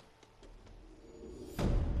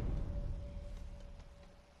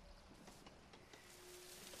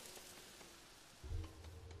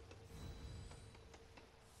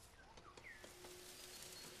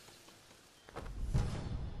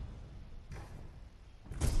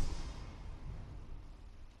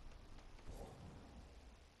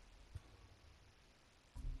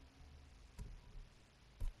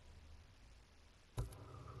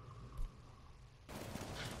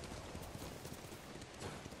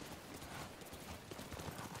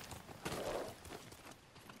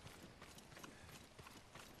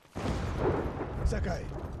 Sakai,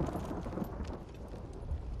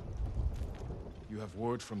 You have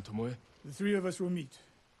word from Tomoe? the three of us will meet.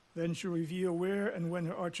 Then she'll reveal where and when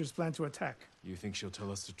her archers plan to attack. You think she'll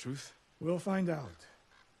tell us the truth? We'll find out.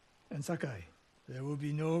 And Sakai, there will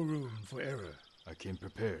be no room for error. I came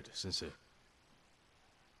prepared, Sensei.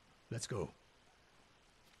 Let's go.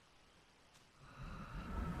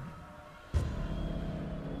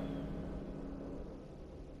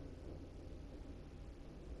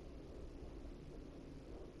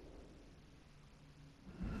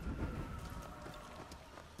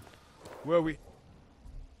 Where are we?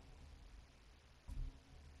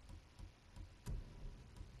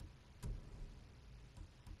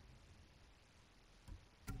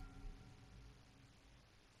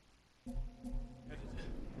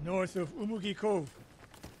 North of Umugi Cove.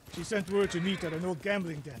 She sent word to meet at an old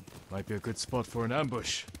gambling den. Might be a good spot for an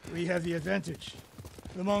ambush. We have the advantage.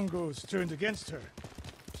 The Mongols turned against her.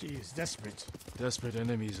 She is desperate. Desperate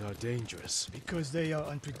enemies are dangerous. Because they are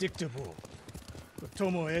unpredictable. But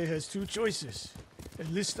Tomoe has two choices.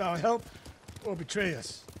 Enlist our help, or betray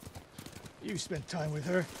us. You spent time with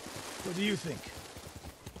her. What do you think?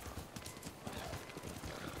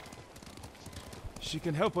 She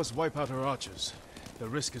can help us wipe out her archers. The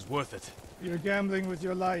risk is worth it. You're gambling with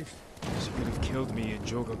your life. She could have killed me in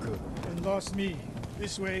Jogoku. And lost me.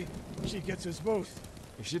 This way, she gets us both.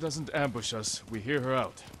 If she doesn't ambush us, we hear her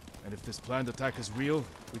out. And if this planned attack is real,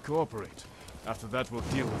 we cooperate. After that, we'll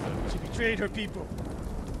deal with her. She betrayed her people.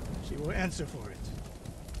 She will answer for it.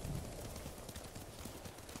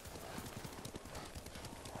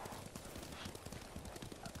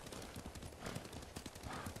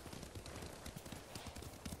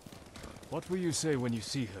 What will you say when you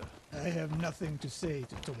see her? I have nothing to say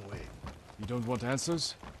to Tomoe. You don't want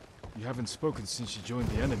answers? You haven't spoken since she joined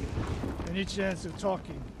the enemy. Any chance of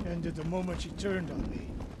talking ended the moment she turned on me.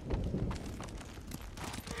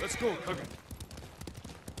 Let's go, Kage.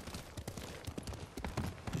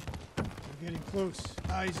 We're getting close.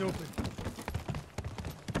 Eyes open.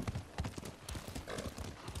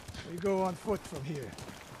 We go on foot from here.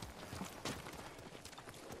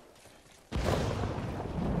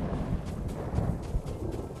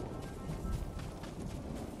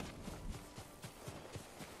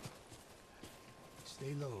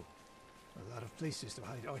 A lot of places to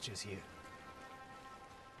hide archers here.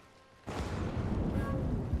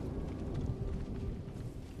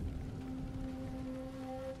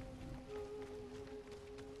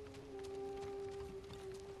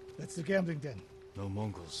 That's the gambling den. No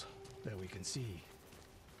Mongols. That we can see.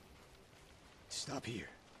 Stop here.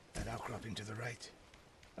 That outcropping to the right.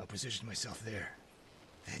 I'll position myself there.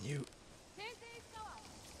 And you... Sensei Ishikawa!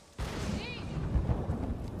 Please!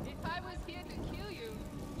 If I was here to kill you,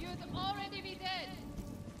 you'd already be dead.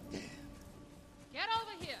 Get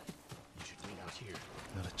over here! You should wait out here.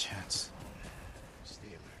 Not a chance. Stay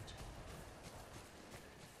alert.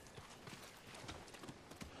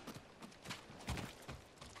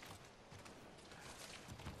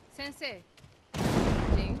 Sensei.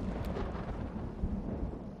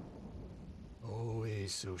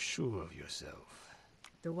 Always so sure of yourself.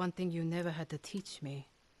 The one thing you never had to teach me.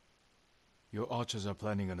 Your archers are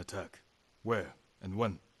planning an attack. Where and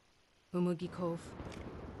when? Umugi Cove.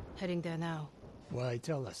 Heading there now. Why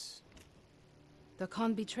tell us? The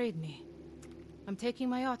Khan betrayed me. I'm taking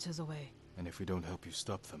my archers away. And if we don't help you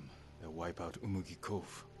stop them, they'll wipe out Umugi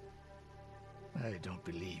Cove. I don't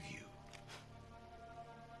believe you.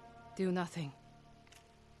 Do nothing.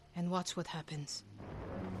 And watch what happens.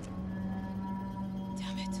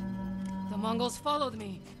 Damn it. The Mongols followed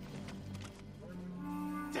me.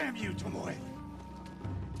 Damn you, Tomoe!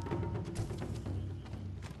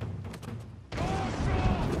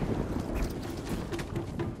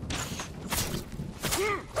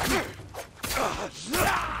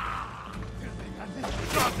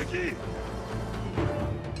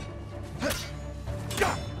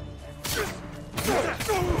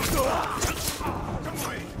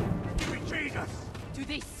 Do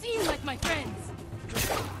they seem like my friends?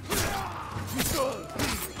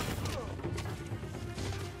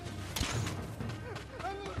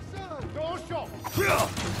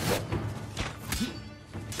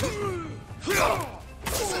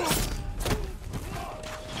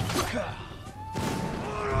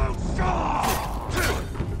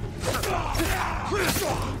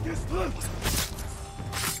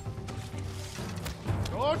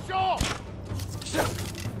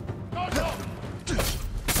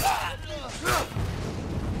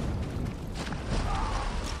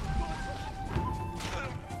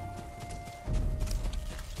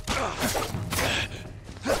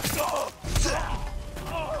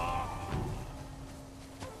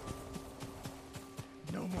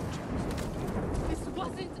 No more chance. This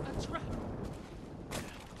wasn't a trap.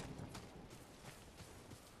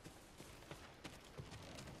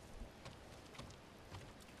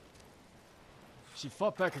 She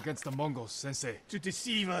fought back against the Mongols, Sensei. To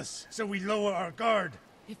deceive us, so we lower our guard.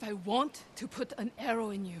 If I want to put an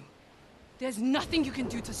arrow in you, there's nothing you can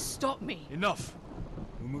do to stop me. Enough!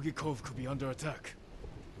 Umugi Cove could be under attack.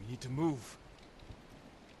 We need to move.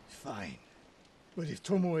 Fine. But if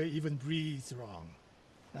Tomoe even breathes wrong,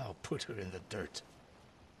 I'll put her in the dirt.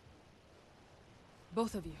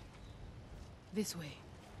 Both of you. This way.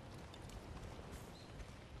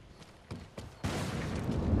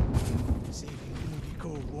 Saving Umugi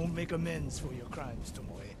Cove won't make amends for your crimes,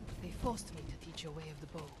 Tomoe. They forced me to teach your way of the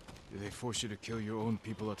bow. Did they force you to kill your own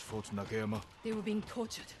people at Fort Nakayama? They were being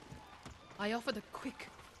tortured. I offered a quick,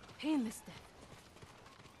 painless death.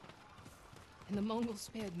 And the Mongols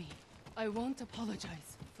spared me. I won't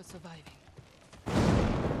apologize for surviving.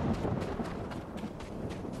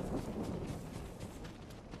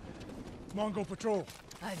 Mongol patrol.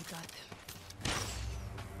 I've got them.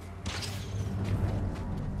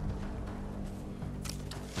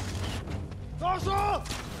 Dojo!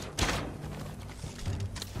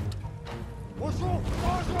 Dojo!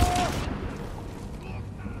 Dojo!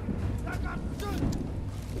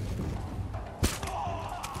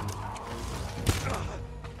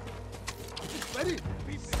 Ready?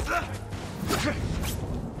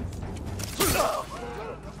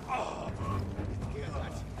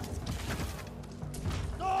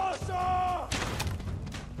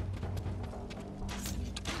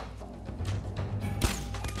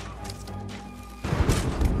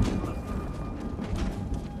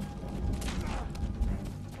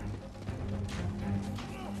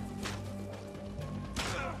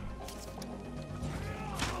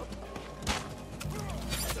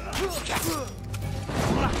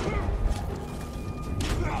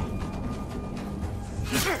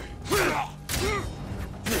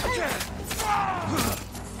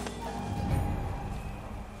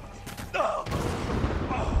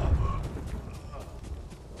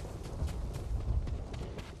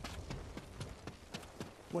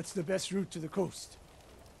 What's the best route to the coast?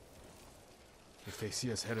 If they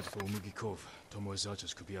see us headed for Umugi Cove, Tomoe's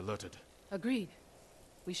archers could be alerted. Agreed.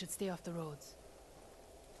 We should stay off the roads.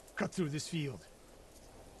 Cut through this field.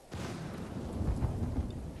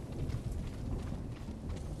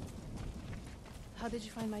 How did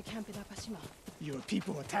you find my camp in Akashima? Your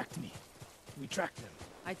people attacked me. We tracked them.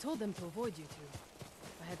 I told them to avoid you two.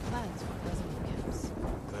 I had plans for a dozen more camps.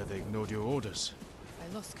 Glad they ignored your orders.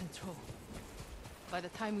 I lost control. By the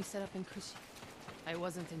time we set up in Kushi, I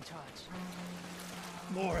wasn't in charge.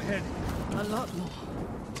 More ahead. A lot more.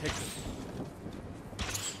 Take them.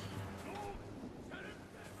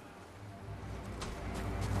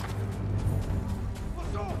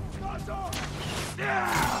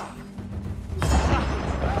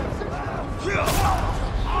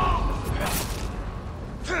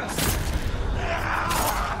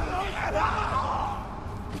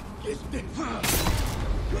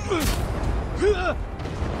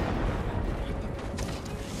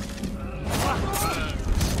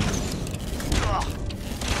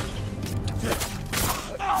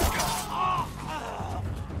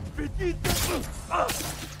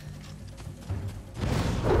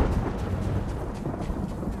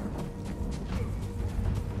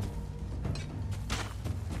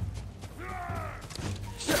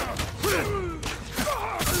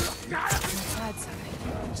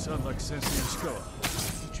 You sound like Sensei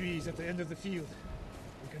Ishikawa. The trees at the end of the field.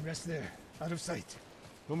 We can rest there, out of sight.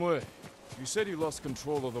 Tomoe, you said you lost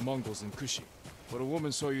control of the Mongols in Kushi, but a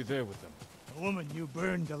woman saw you there with them. A woman you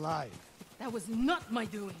burned alive. That was not my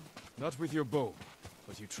doing. Not with your bow,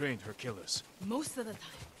 but you trained her killers. Most of the time,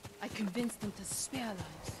 I convinced them to spare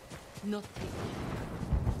lives, not take them.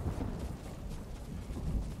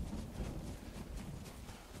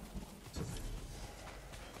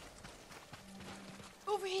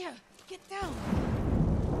 Over here! Get down!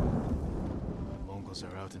 The Mongols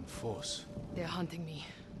are out in force. They're hunting me.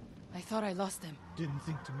 I thought I lost them. Didn't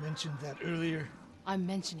think to mention that earlier. I'm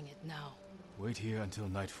mentioning it now. Wait here until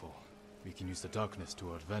nightfall. We can use the darkness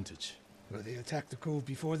to our advantage. Will they attack the cove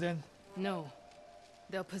before then? No.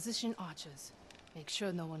 They'll position archers. Make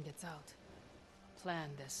sure no one gets out. Plan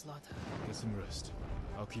their slaughter. Get some rest.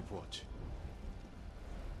 I'll keep watch.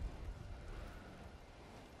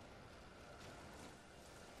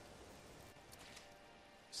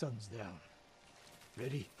 Sun's down.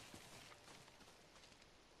 Ready?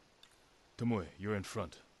 Tomoe, you're in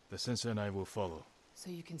front. The sensei and I will follow. So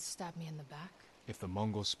you can stab me in the back? If the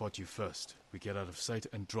Mongols spot you first, we get out of sight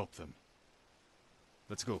and drop them.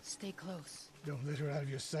 Let's go. Stay close. Don't let her out of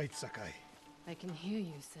your sight, Sakai. I can hear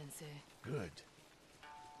you, Sensei. Good.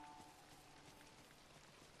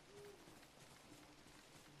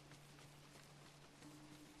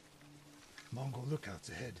 Mongol lookouts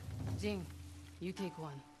ahead. Jing, you take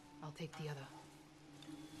one. I'll take the other.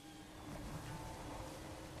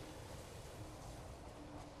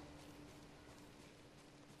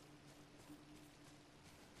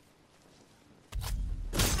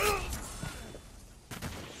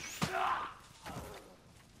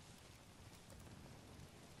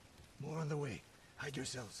 More on the way. Hide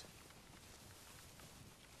yourselves.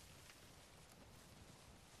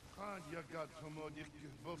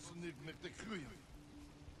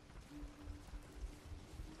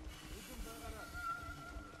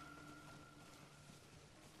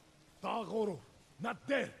 Dagoro, not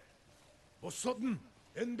there. Bosodden,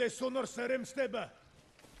 ende sonor serem steba.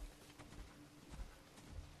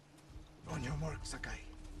 On your mark, Sakai.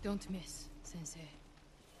 Don't miss, Sensei.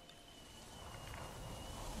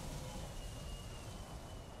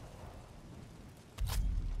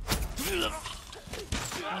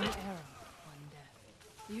 One arrow, one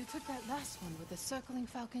death. You took that last one with the circling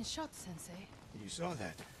falcon shot, Sensei. You saw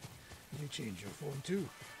that. You changed your form too.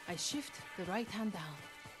 I shift the right hand down,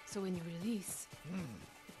 so when you release...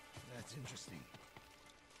 That's interesting.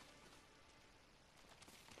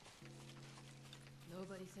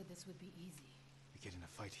 Nobody said this would be easy. We get in a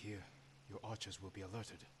fight here, your archers will be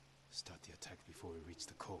alerted. Start the attack before we reach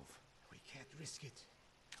the cove. We can't risk it.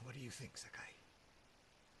 What do you think, Sakai?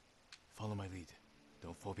 Follow my lead.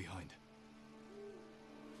 Don't fall behind.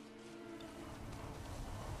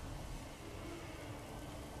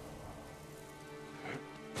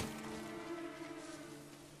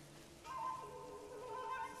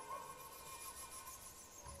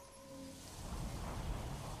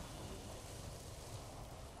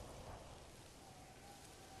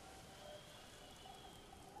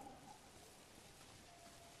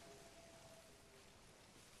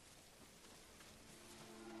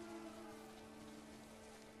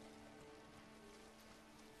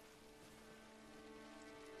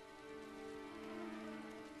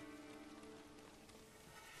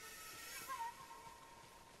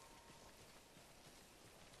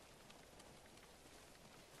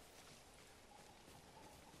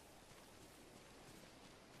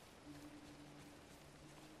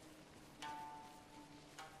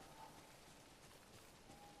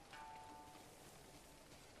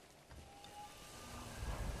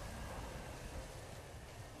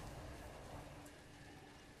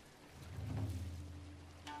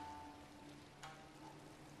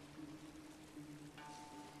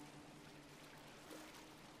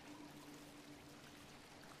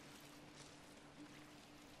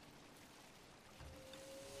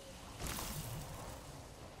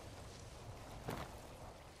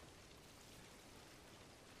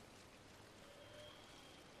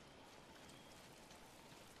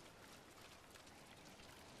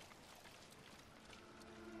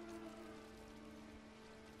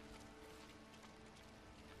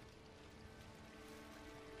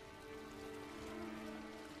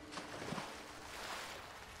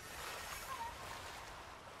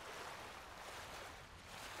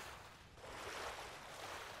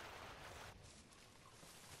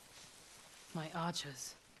 My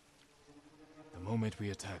archers. The moment we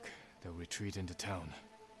attack, they'll retreat into town.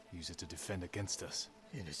 Use it to defend against us.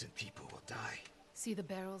 Innocent people will die. See the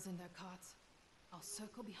barrels in their carts? I'll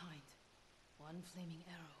circle behind. One flaming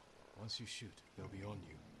arrow. Once you shoot, they'll be on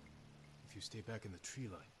you. If you stay back in the tree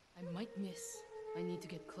line... I might miss. I need to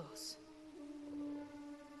get close.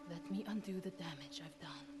 Let me undo the damage I've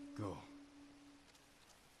done. Go.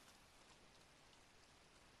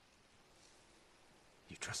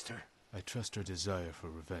 You trust her? I trust her desire for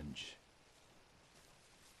revenge.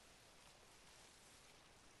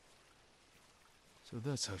 So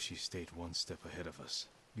that's how she stayed one step ahead of us.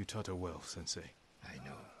 You taught her well, Sensei. I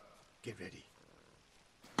know. Get ready.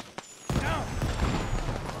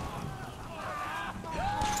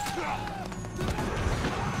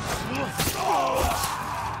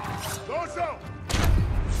 Dojo!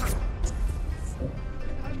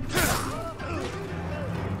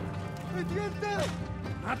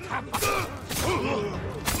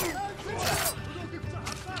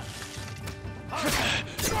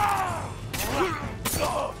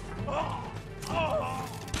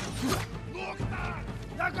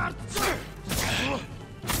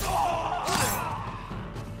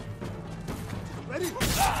 Ready?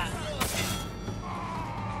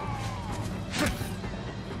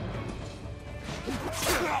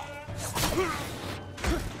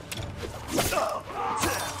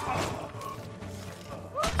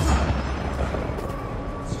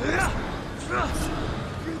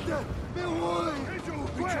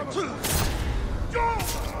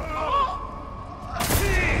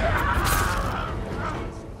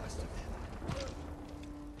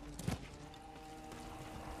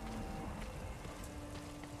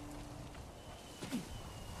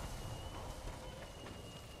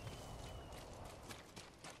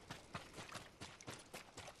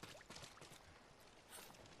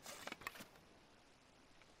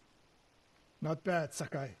 Not bad,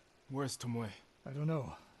 Sakai. Where's Tomoe? I don't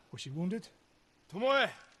know. Was she wounded? Tomoe!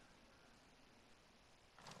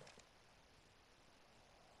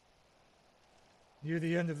 Near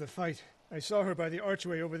the end of the fight, I saw her by the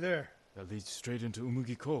archway over there. That leads straight into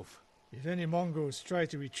Umugi Cove. If any Mongols try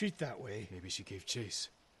to retreat that way... Maybe she gave chase.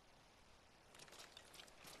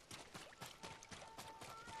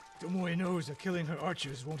 Tomoe knows that killing her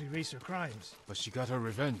archers won't erase her crimes. But she got her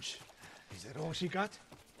revenge. Is that all she got?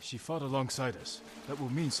 She fought alongside us. That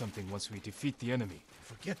will mean something once we defeat the enemy.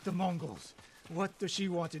 Forget the Mongols. What does she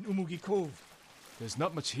want in Umugi Cove? There's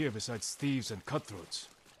not much here besides thieves and cutthroats.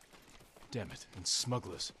 Damn it, and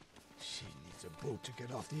smugglers. She needs a boat to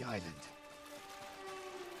get off the island.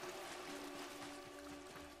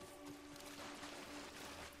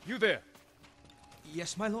 You there!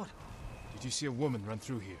 Yes, my lord. Did you see a woman run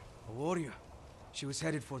through here? A warrior. She was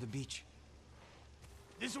headed for the beach.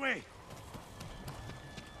 This way!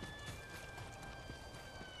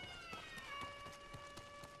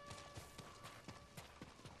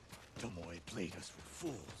 Tomoe played us for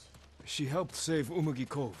fools. She helped save Umugi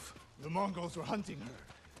Cove. The Mongols were hunting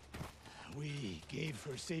her. We gave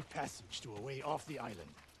her safe passage to a way off the island.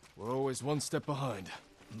 We're always one step behind.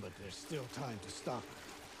 But there's still time to stop her.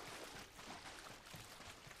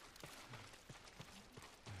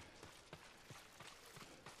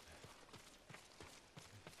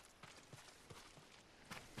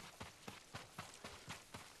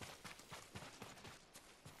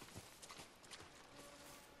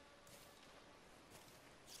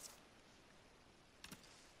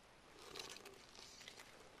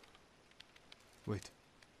 Wait.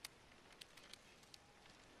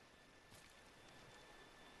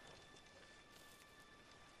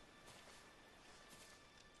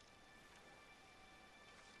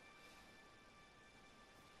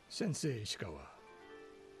 Sensei Ishikawa,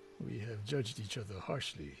 we have judged each other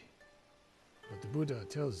harshly, but the Buddha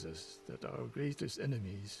tells us that our greatest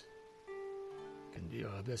enemies can be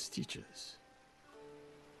our best teachers.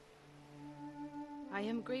 I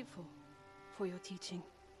am grateful for your teaching,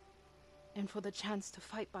 and for the chance to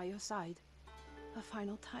fight by your side a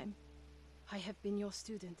final time. I have been your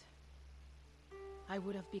student. I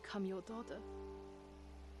would have become your daughter,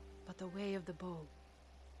 but the way of the bow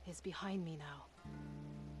is behind me now.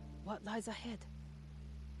 What lies ahead?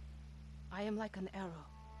 I am like an arrow,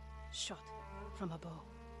 shot from a bow.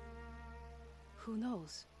 Who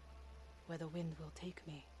knows where the wind will take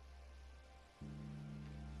me?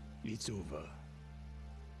 It's over.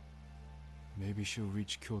 Maybe she'll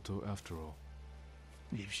reach Kyoto after all.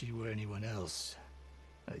 If she were anyone else,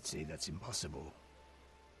 I'd say that's impossible.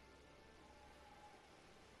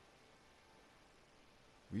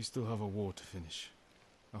 We still have a war to finish.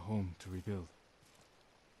 A home to rebuild.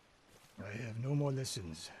 I have no more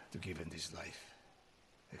lessons to give in this life,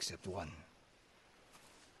 except one.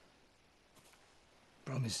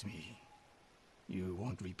 Promise me you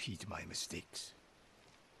won't repeat my mistakes.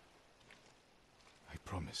 I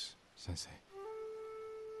promise, Sensei.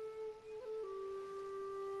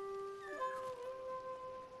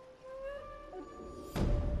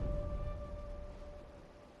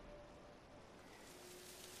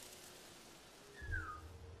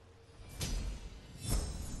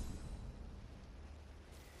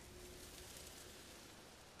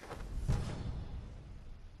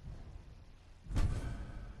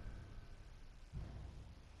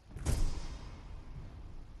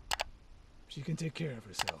 She can take care of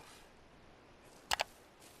herself.